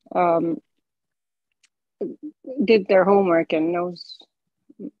did their homework and knows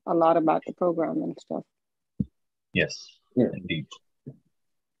a lot about the program and stuff. Yes, indeed.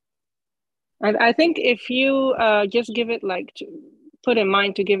 And I think if you just give it put in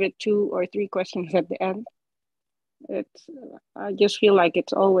mind to give it 2 or 3 questions at the end, I just feel like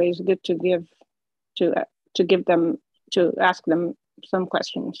it's always good to ask them some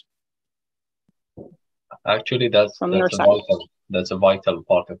questions. Actually, that's a vital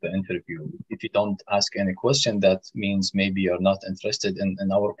part of the interview. If you don't ask any question, that means maybe you're not interested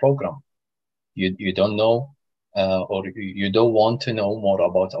in our program. You don't know, or you don't want to know more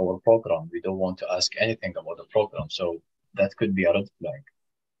about our program. You don't want to ask anything about the program. So that could be a red flag,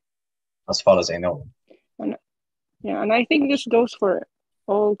 as far as I know. And I think this goes for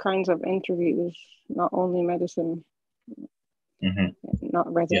all kinds of interviews, not only medicine,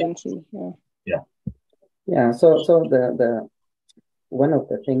 not residency. Yeah. So the one of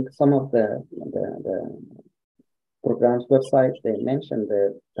the things, some of the program's websites, they mention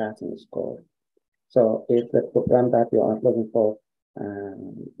the passing score. So if the program that you are looking for,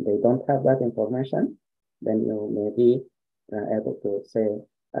 they don't have that information, then you may be able to say,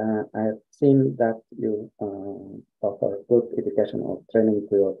 I've seen that you offer good education or training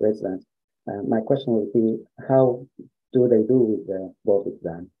to your residents. My question would be, how do they do with the board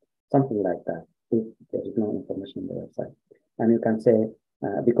exam? Something like that, if there is no information on the website. And you can say,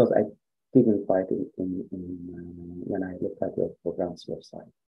 because I didn't find it when I looked at your program's website.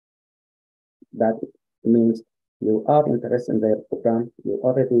 That means you are interested in their program, you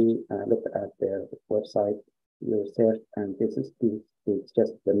already looked at their website, you search, and this is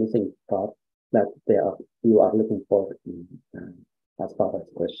just the missing part that you are looking for as part of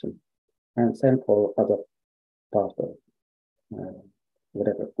the question. And same for other part of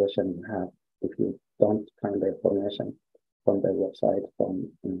whatever question you have. If you don't find the information from the website, from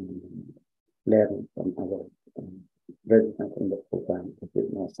learning from other residents in the program, if you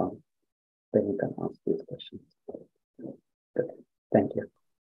know some, then you can ask these questions. Good. Thank you.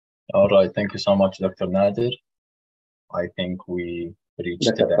 All right. Thank you so much, Dr. Nader. I think we reached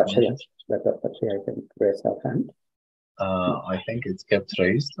Dr. the Fathia, end. Dr. Fathia, I think raise her hand. I think it's kept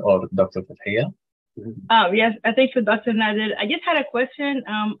raised, or Dr. Fathia. Yes, thank you, Dr. Nader. I just had a question.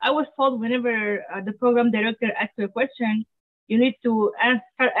 I was told whenever the program director asks you a question, you need to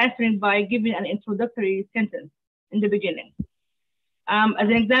start answering by giving an introductory sentence in the beginning. As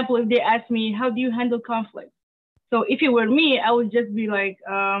an example, if they ask me, how do you handle conflict? So if it were me, I would just be like,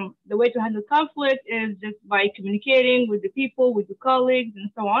 the way to handle conflict is just by communicating with the people, with the colleagues, and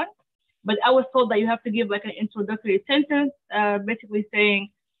so on. But I was told that you have to give like an introductory sentence, basically saying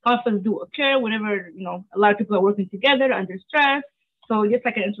conflicts do occur whenever, you know, a lot of people are working together under stress. So just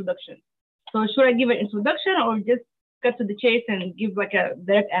like an introduction. So should I give an introduction or just cut to the chase and give like a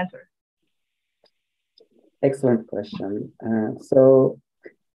direct answer? Excellent question. So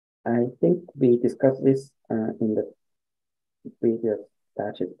I think we discussed this in the previous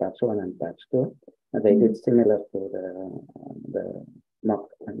batches, batch 1 and batch 2. They did similar to the mock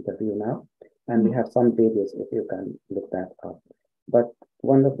interview now. And we have some videos if you can look that up. But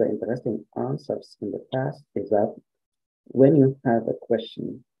one of the interesting answers in the past is that when you have a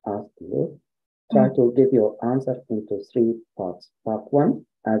question asked you, try to give your answer into 3 parts. Part 1,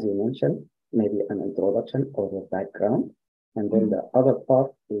 as you mentioned, maybe an introduction or a background. And then the other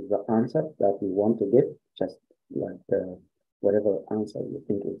part is the answer that you want to give, just like whatever answer you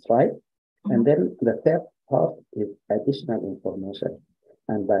think is right. And then the third part is additional information.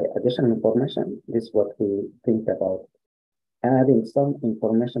 And by additional information, this is what we think about adding some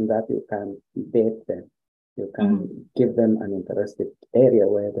information that you can bait them. You can give them an interested area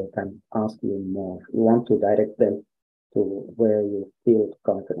where they can ask you more. You want to direct them to where you feel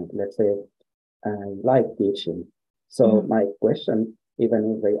confident. Let's say, I like teaching. So my question,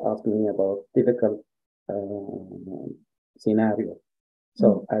 even if they ask me about difficult scenario,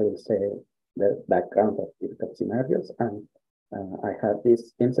 so I will say the background of difficult scenarios, and I had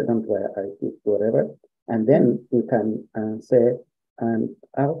this incident where I did whatever, and then you can say, and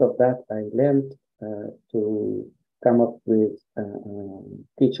out of that I learned to come up with a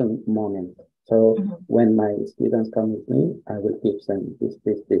teaching moment. So when my students come with me, I will teach them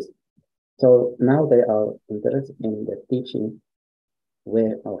this. So now they are interested in the teaching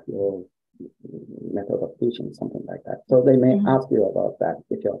way of your method of teaching, something like that. So they may ask you about that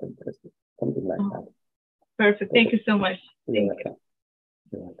if you're interested, something like that. Perfect. Thank you so much. You're welcome.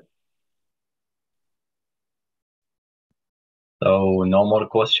 You're welcome. So no more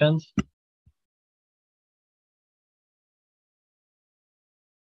questions?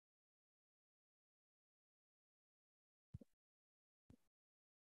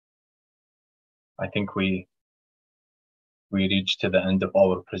 I think we reached to the end of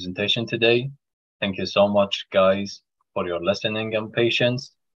our presentation today. Thank you so much, guys, for your listening and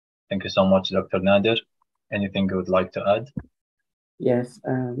patience. Thank you so much, Dr. Nader. Anything you would like to add? Yes,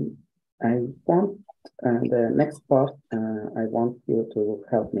 I want the next part, I want you to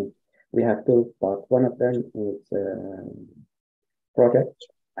help me. We have 2 parts. One of them is project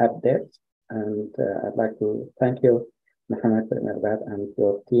updates, and I'd like to thank you, Mohammed, Miqdad, and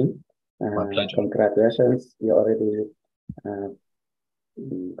your team. My pleasure. Congratulations, you already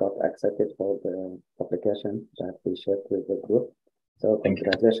got accepted for the publication that we shared with the group. So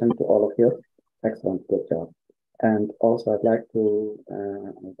congratulations to all of you. Excellent, good job. And also I'd like to,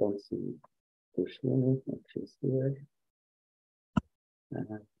 I don't see Tushini, if she's here.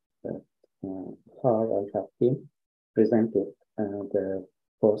 Har have team presented the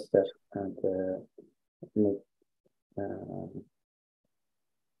poster and the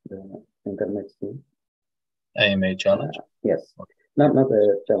internet team. AMA challenge? Yes, okay. Not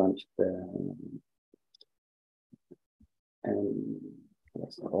a challenge. And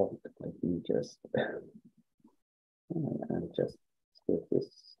yes, let me just split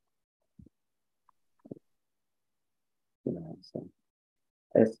this. So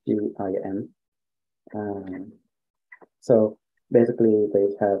SGIM. So basically, they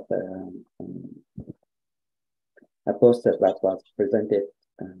have a poster that was presented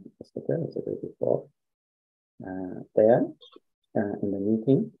yesterday, or the day before, there in the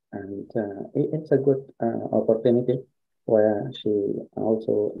meeting, and it's a good opportunity where she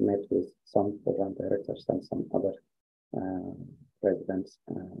also met with some program directors and some other presidents.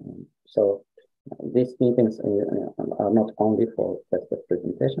 So these meetings are not only for just the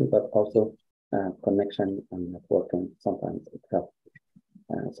presentation, but also connection and networking. Sometimes it helps.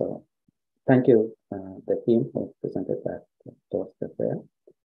 So thank you, the team who presented that talk there.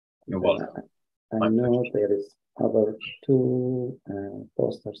 You're welcome. I know there is other two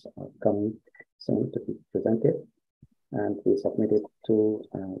posters are coming soon to be presented, and we submitted two,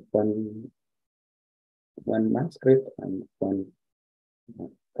 one manuscript and one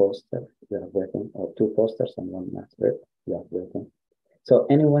poster we are waiting, or two posters and one manuscript we are waiting. So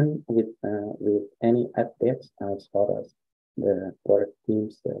anyone with any updates as far as the product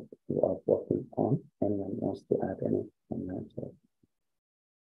teams that you are working on, anyone wants to add any?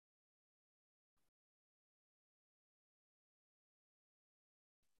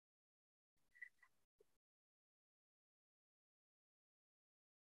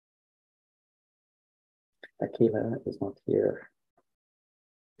 Akila is not here.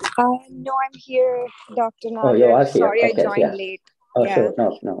 No, I'm here, Dr. Naod. Oh, you are here. Sorry, Okay, I joined late. Oh, yeah. sure.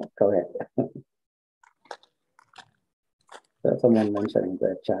 No, go ahead. So someone mentioned in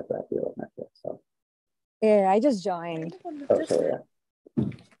the chat that you are not here. So. Yeah, I just joined. Oh, sure, yeah.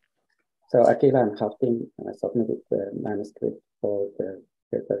 So Akila and Haftin submitted the manuscript for the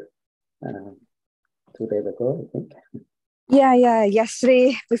paper 2 days ago, I think. Yeah.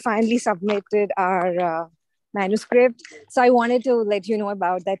 Yesterday, we finally submitted our manuscript. So I wanted to let you know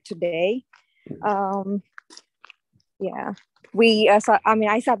about that today. Yeah,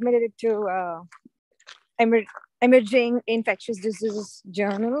 I submitted it to Emerging Infectious Diseases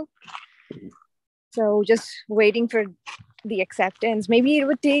Journal. So just waiting for the acceptance. Maybe it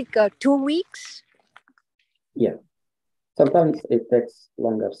would take 2 weeks. Yeah, sometimes it takes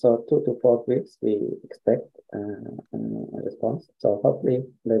longer. So 2 to 4 weeks, we expect a response. So hopefully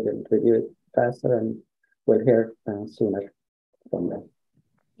they will review it faster and we'll hear sooner from them.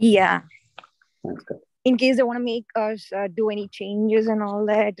 Yeah. That's good. In case they want to make us do any changes and all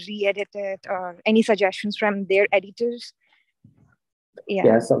that, re-edit it, or any suggestions from their editors.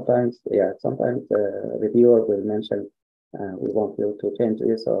 Yeah, sometimes the reviewer will mention we want you to change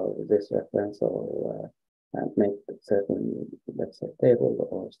this or this reference or make certain, let's say, table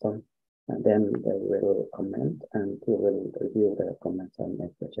or some, and then they will comment and we will review their comments and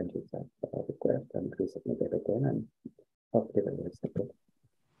make the changes that are required and resubmit it again, and hopefully they will accept it.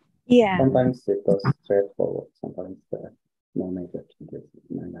 Yeah. Sometimes it goes straightforward. Sometimes no major changes,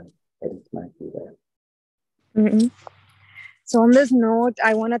 minor edits might be there. Mm-hmm. So on this note,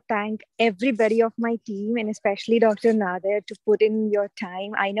 I want to thank everybody of my team and especially Dr. Nader to put in your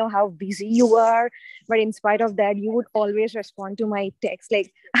time. I know how busy you are, but in spite of that, you would always respond to my text.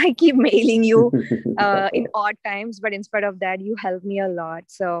 Like I keep mailing you in odd times, but in spite of that, you help me a lot.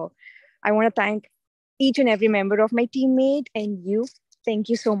 So I want to thank each and every member of my teammate and you. Thank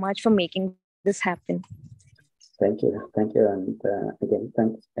you so much for making this happen. Thank you. And again,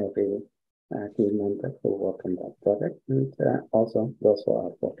 thanks every team member who work on that project, and also those who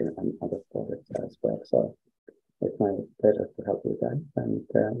are working on other projects as well. So it's my pleasure to help you guys, and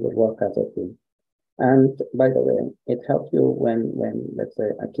we'll work as a team. And by the way, it helps you when let's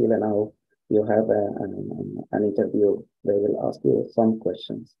say Akila, now you have an interview, they will ask you some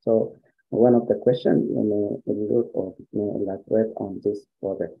questions. So one of the questions you may allude or may elaborate on this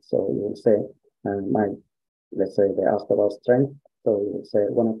project. So you will say, let's say they ask about strength. So you will say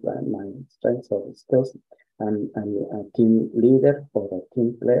one of my strengths or skills, and a team leader or a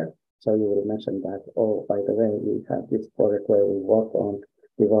team player. So you will mention that, oh, by the way, we have this project where we work on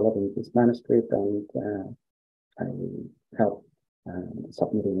developing this manuscript and I helped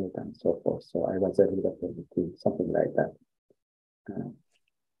submitting it and so forth. So I was a leader for the team, something like that.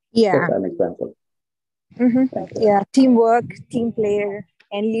 Yeah. That's an example. Mm-hmm. Yeah, teamwork, team player,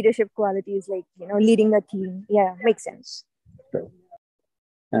 and leadership qualities like, leading a team. Yeah, makes sense. Sure.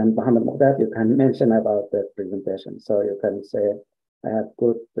 And Mohammed, Miqdad, you can mention about the presentation. So you can say, I have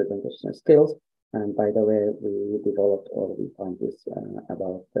good presentation skills. And by the way, we developed or we found this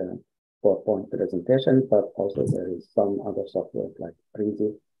about 4-point presentation, but also there is some other software like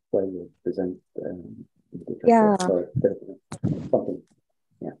Prezi where you present. Yeah. So there's something.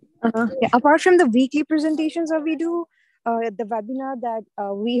 Yeah. Yeah. Apart from the weekly presentations that we do, the webinar that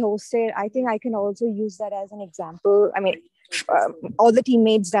we hosted, I think I can also use that as an example. I mean, all the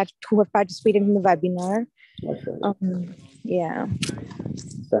teammates who have participated in the webinar. Yeah.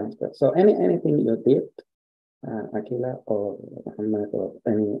 Sounds good. So anything you did, Akila or Mohammed or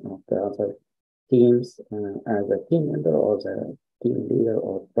any of the other teams as a team member or as a team leader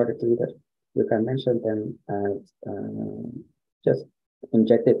or project leader, you can mention them as just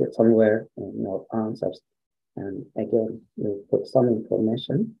injected it somewhere in your answers. And again, you put some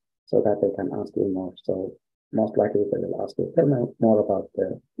information so that they can ask you more. So most likely they will ask you, tell me more about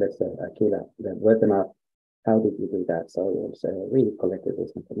the, let's say, Akila, the webinar how did you do that? So it was, we collected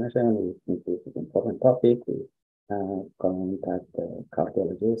this information, we included important topic, we contact the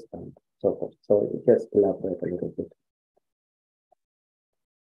cardiologist and so forth. So it just elaborate a little bit.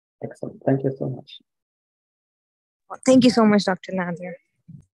 Excellent. Thank you so much. Thank you so much, Dr. Nader.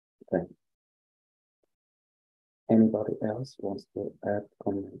 Thank you. Anybody else wants to add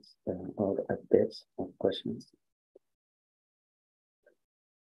comments or updates or questions?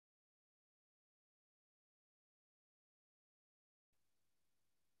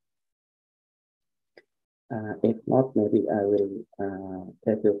 If not, maybe I will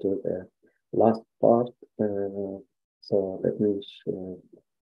take you to the last part. So let me share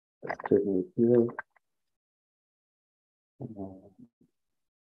the screen with you.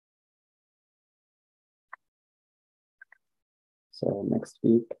 So next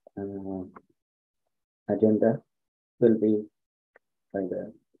week, agenda will be by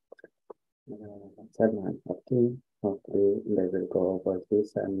the Salman of team. Hopefully they will go over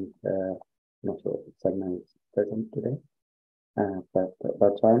this, and not sure if Salman is present today. But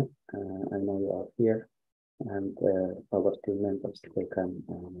Bertrand, I know you are here, and our team members, they can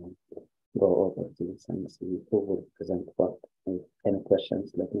go over this and see who will present what. If any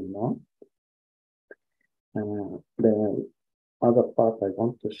questions, let me know. The other part I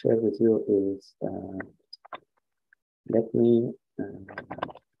want to share with you is, let me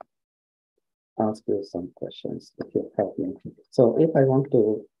ask you some questions if you help me. So if I want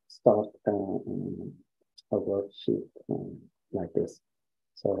to start a worksheet like this,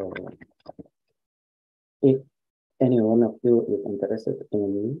 so if any one of you is interested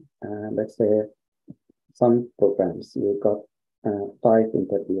in, let's say, some programs, you got 5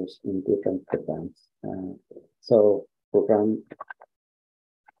 interviews in different programs. So program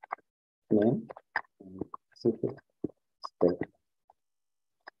name, city, state.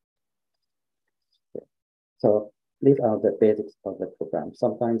 So these are the basics of the program.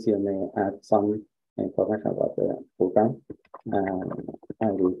 Sometimes you may add some information about the program,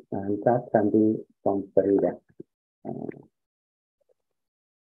 and that can be from Fathia,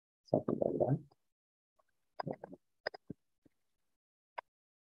 something like that.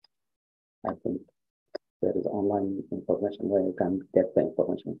 I think there is online information where you can get the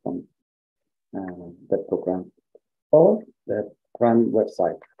information from the program or the program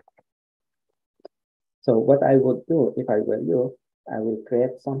website. So what I would do if I were you, I will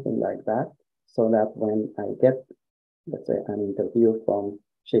create something like that so that when I get, let's say, an interview from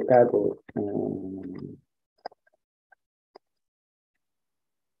Chicago,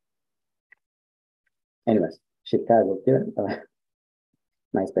 anyways, Chicago,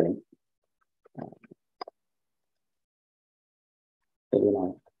 nice spelling,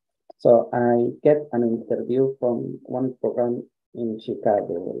 Illinois. So I get an interview from one program in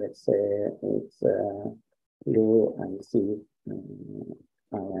Chicago. Let's say it's UNC,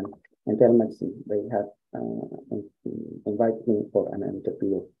 internal medicine. They have invited me for an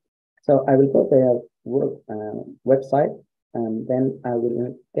interview. So I will go to their website, and then I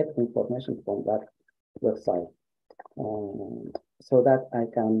will get information from that website so that I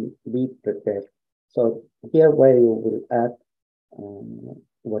can be prepared. So here where you will add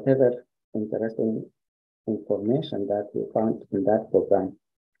whatever interesting information that you found in that program.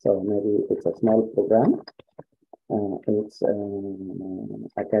 So maybe it's a small program, it's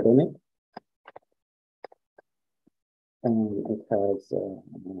academic, and it has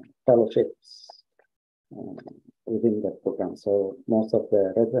fellowships within the program. So most of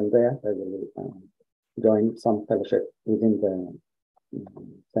the residents there, they will join some fellowship within the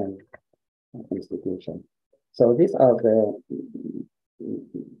same institution. So these are the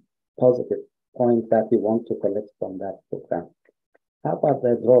positive points that we want to collect from that program. How about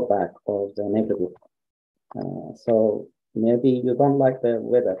the drawback or the negative? So maybe you don't like the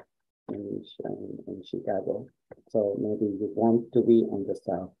weather in Chicago, so maybe you want to be on the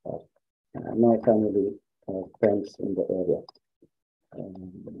south, or no family or friends in the area.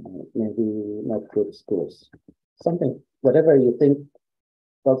 Maybe not good schools. Something, whatever you think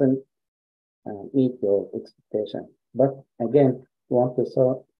doesn't meet your expectation. But again, you want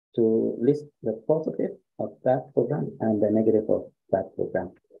to list the positive of that program and the negative of that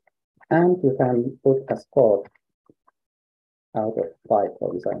program. And you can put a score out of 5,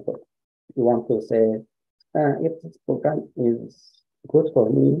 for example. You want to say, if this program is good for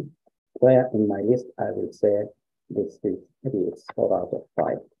me, where in my list I will say this is, maybe it's 4 out of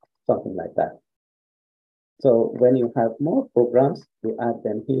 5, something like that. So when you have more programs, you add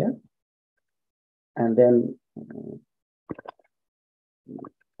them here. And then,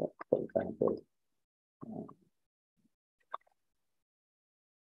 for example,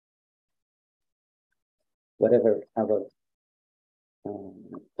 whatever other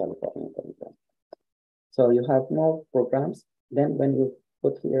California. So you have more programs. Then when you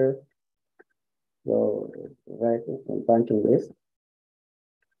put here your banking list,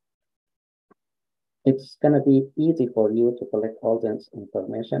 it's going to be easy for you to collect all this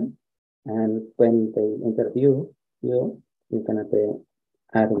information. And when they interview you, you're going to be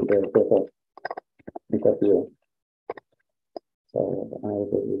adding the date of interview. So I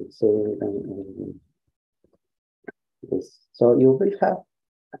will say this. So you will have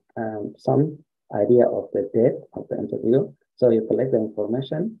some idea of the date of the interview. So you collect the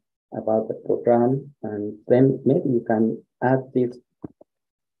information about the program, and then maybe you can add these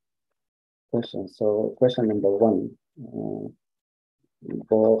questions. So question number 1,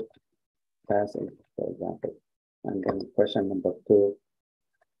 board passing, for example. And then question number 2,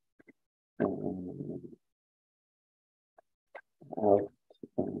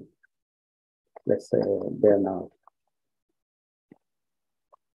 let's say burnout.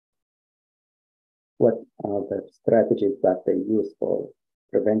 What are the strategies that they use for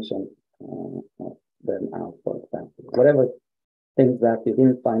prevention of burnout, for example? Whatever things that you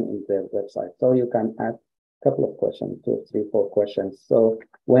didn't find in their website. So you can add a couple of questions, 2, 3, 4 questions. So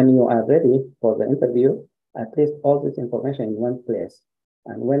when you are ready for the interview, at least all this information in one place.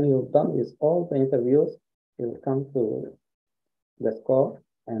 And when you've done with all the interviews, you will come to the score,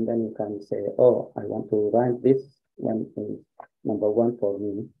 and then you can say, oh, I want to rank this one is number 1 for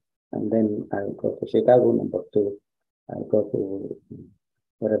me. And then I'll go to Chicago, number 2. I'll go to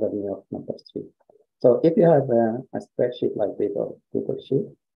whatever, New York, number 3. So if you have a spreadsheet like this or Google Sheet,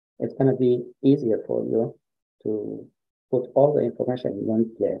 it's going to be easier for you to put all the information in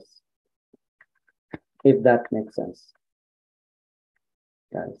one place, if that makes sense,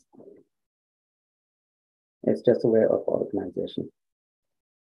 guys. It's just a way of organization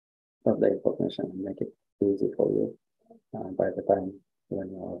of the information and make it easy for you by the time when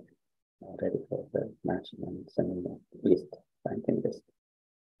you are ready for the matching and sending the list, ranking list.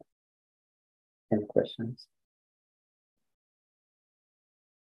 Any questions?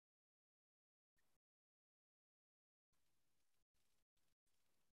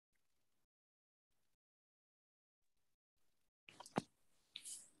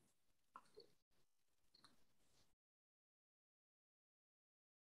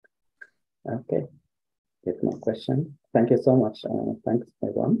 Okay, if no question, thank you so much. Thanks,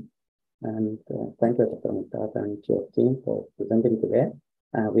 everyone. And thank you, Dr. Miqdad, and your team for presenting today.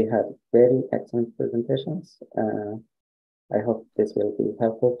 We had very excellent presentations. I hope this will be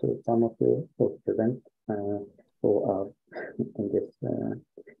helpful to some of you who present, who are in this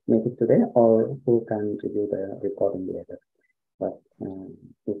meeting today, or who can review the recording later. But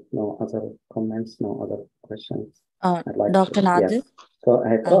if no other comments, no other questions, I'd like Dr. Nadir? Yes. Go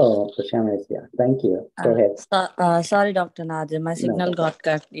ahead. Oh, Prashana is here. Thank you. Go ahead. Sorry, Dr. Nadir. My signal got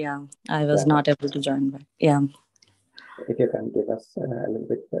cut. Yeah, I was not able to join back. Yeah. If you can give us a little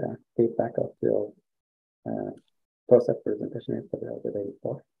bit feedback of your process presentation yesterday or the day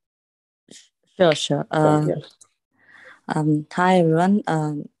before. Sure. Hi, everyone.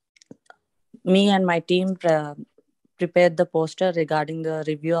 Me and my team prepared the poster regarding the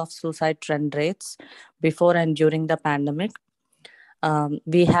review of suicide trend rates before and during the pandemic.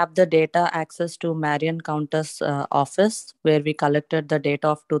 We have the data access to Marion Counter's office, where we collected the data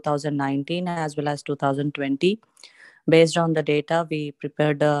of 2019 as well as 2020. Based on the data, we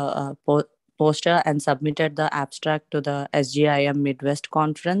prepared a poster and submitted the abstract to the SGIM Midwest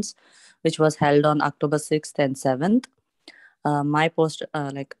Conference, which was held on October 6th and 7th. My poster,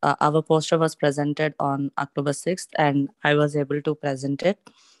 our poster was presented on October 6th, and I was able to present it.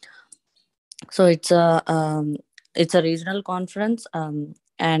 So it's a regional conference,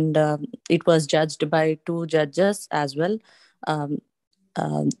 and it was judged by 2 judges as well.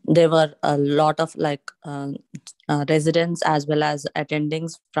 There were a lot of residents as well as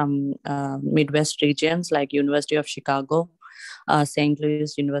attendings from Midwest regions like University of Chicago, St.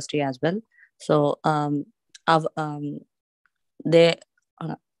 Louis University as well. So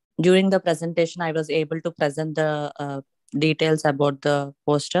during the presentation, I was able to present the details about the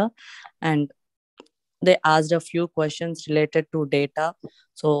poster, and they asked a few questions related to data.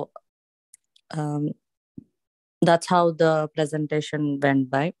 So that's how the presentation went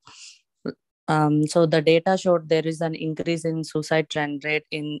by. So the data showed there is an increase in suicide trend rate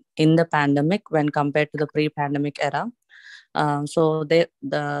in the pandemic when compared to the pre-pandemic era. So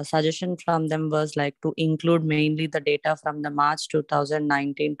the suggestion from them was to include mainly the data from the March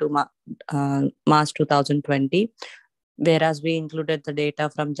 2019 to March 2020, whereas we included the data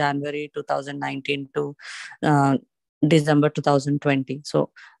from January 2019 to December 2020. So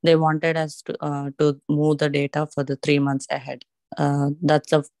they wanted us to move the data for the 3 months ahead.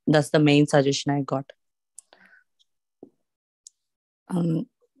 That's the main suggestion I got.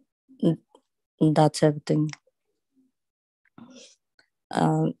 That's everything.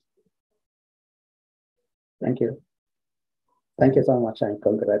 Thank you. Thank you so much, and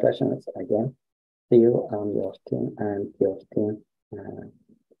congratulations again to you and your team and your team.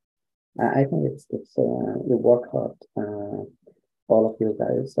 I think it's you work hard, all of you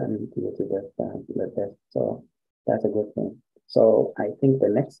guys, and you did the best. So that's a good thing. So I think the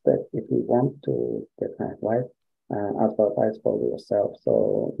next step, if you want to get advice, advertise for yourself.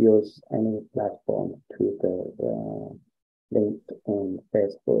 So use any platform, Twitter, LinkedIn,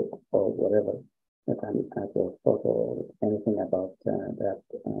 Facebook, or whatever. You can add your photo, anything about that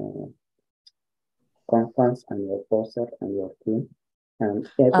conference and your poster and your team. And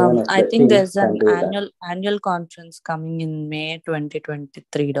I think there's an annual conference coming in May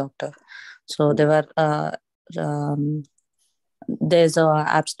 2023, Doctor. So there were there's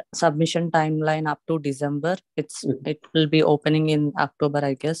a submission timeline up to December. It will be opening in October,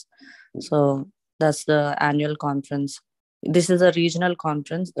 I guess. So that's the annual conference. This is a regional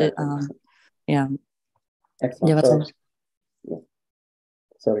conference. Yeah. Excellent.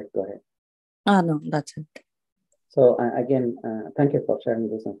 Sorry, go ahead. No, that's it. So again, thank you for sharing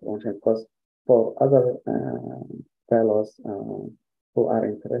this information, because for other fellows who are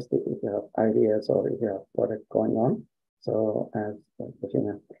interested, if you have ideas or if you have project going on, so as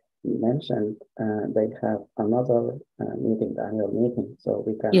Regina mentioned, they have another meeting, the annual meeting, so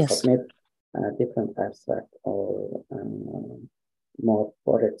we can submit different abstract or more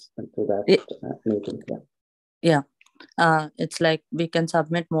projects to that meeting. Yeah. It's like we can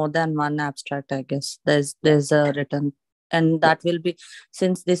submit more than one abstract, I guess. There's a written, and that will be,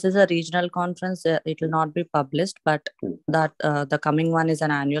 since this is a regional conference, it will not be published, but that the coming one is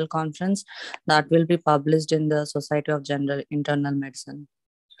an annual conference that will be published in the Society of General Internal Medicine,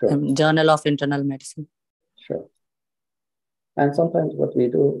 Journal of Internal Medicine. Sure. And sometimes what we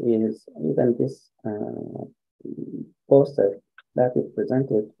do is, even this poster that is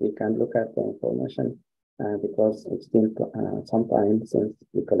presented, we can look at the information because it's been some time since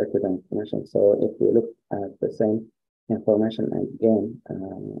we collected the information. So if we look at the same information again,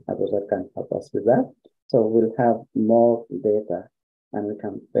 Abuzar can help us with that. So we'll have more data, and we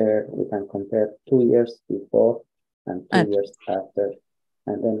can compare 2 years before and 2 years after,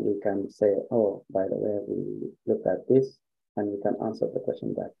 and then we can say, oh, by the way, we looked at this, and we can answer the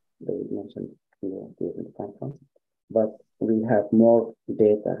question that they mentioned during the conference. But we have more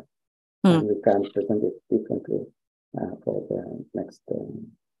data, and we can present it differently for the next.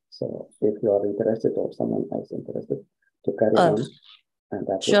 So if you are interested, or someone else interested, to carry on, and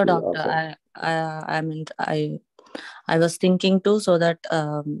that sure, Doctor. I was thinking too, so that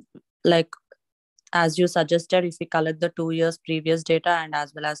like as you suggested, if we collect the 2 years previous data and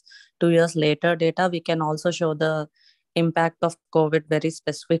as well as 2 years later data, we can also show the impact of COVID very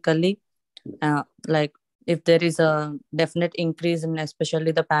specifically. Like if there is a definite increase in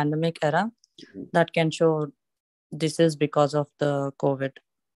especially the pandemic era, that can show this is because of the COVID.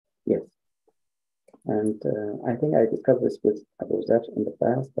 Yes. And I think I discussed this with Abuzar in the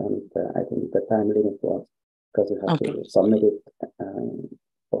past, and I think the time limit was because you have to submit it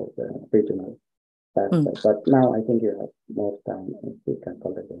for the regional. But now I think you have more time if you can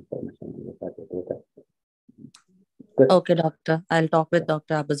collect the information and look at the data. Good. Okay, Doctor. I'll talk with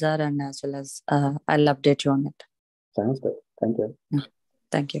Dr. Abuzar, and as well as I'll update you on it. Sounds good. Thank you.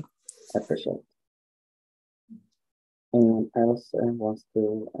 Thank you. I appreciate it. Anyone else wants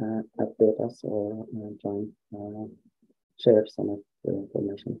to update us or join, share some of the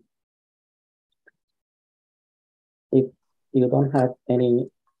information? If you don't have any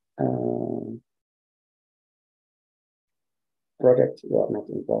project you are not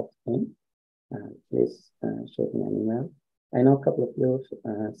involved in, please shoot me an email. I know a couple of you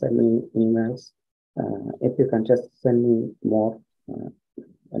send me emails. If you can just send me more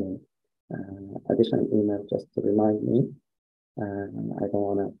additional email just to remind me. I don't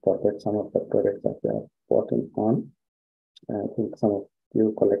want to forget some of the projects that we are working on. I think some of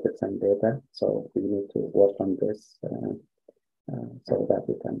you collected some data, so we need to work on this so that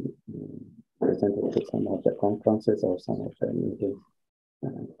we can present it to some of the conferences or some of the meetings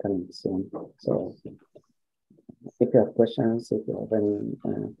coming soon. So if you have questions, if you have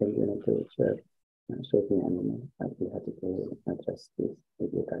anything you need to share, shoot me an email. I'll be happy to address this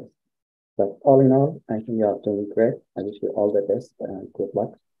with you guys. But all in all, I think you are doing great. I wish you all the best and good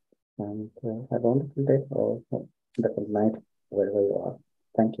luck. And have a wonderful day or wonderful night, wherever you are.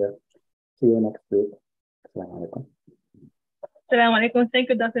 Thank you. See you next week. Assalamu alaikum. Assalamu alaikum. Thank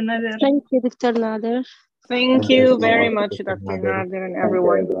you, Dr. Nader. Thank you, Dr. Nader. Thank you very much, Dr. Nader and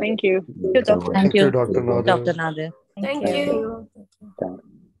everyone. Thank you. Thank you, Dr. Nader. Dr. Nader. Thank you.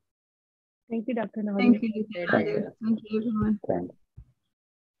 Thank you, Dr. Nader. Thank you, Dr. Nader. Thank you, everyone.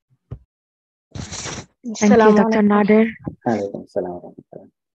 Thank you, Dr. Nader. Alaikum salam wa rahmatullah.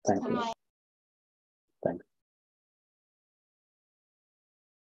 Thank you. Thanks.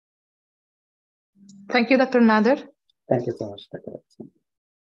 Thank you, Dr. Nader. Thank you so much, Dr. Gassim.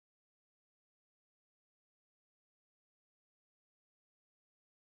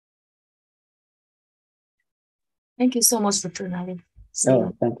 Thank you so much, Dr. Nader.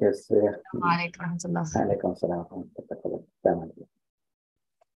 Oh, thank you, sir. Alaikum salam. Alaikum salam wa rahmatullah.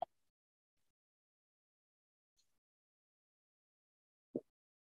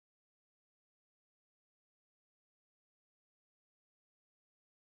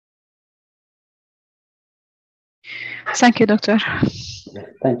 Thank you, Doctor.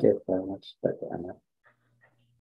 Thank you very much, Dr. Anna.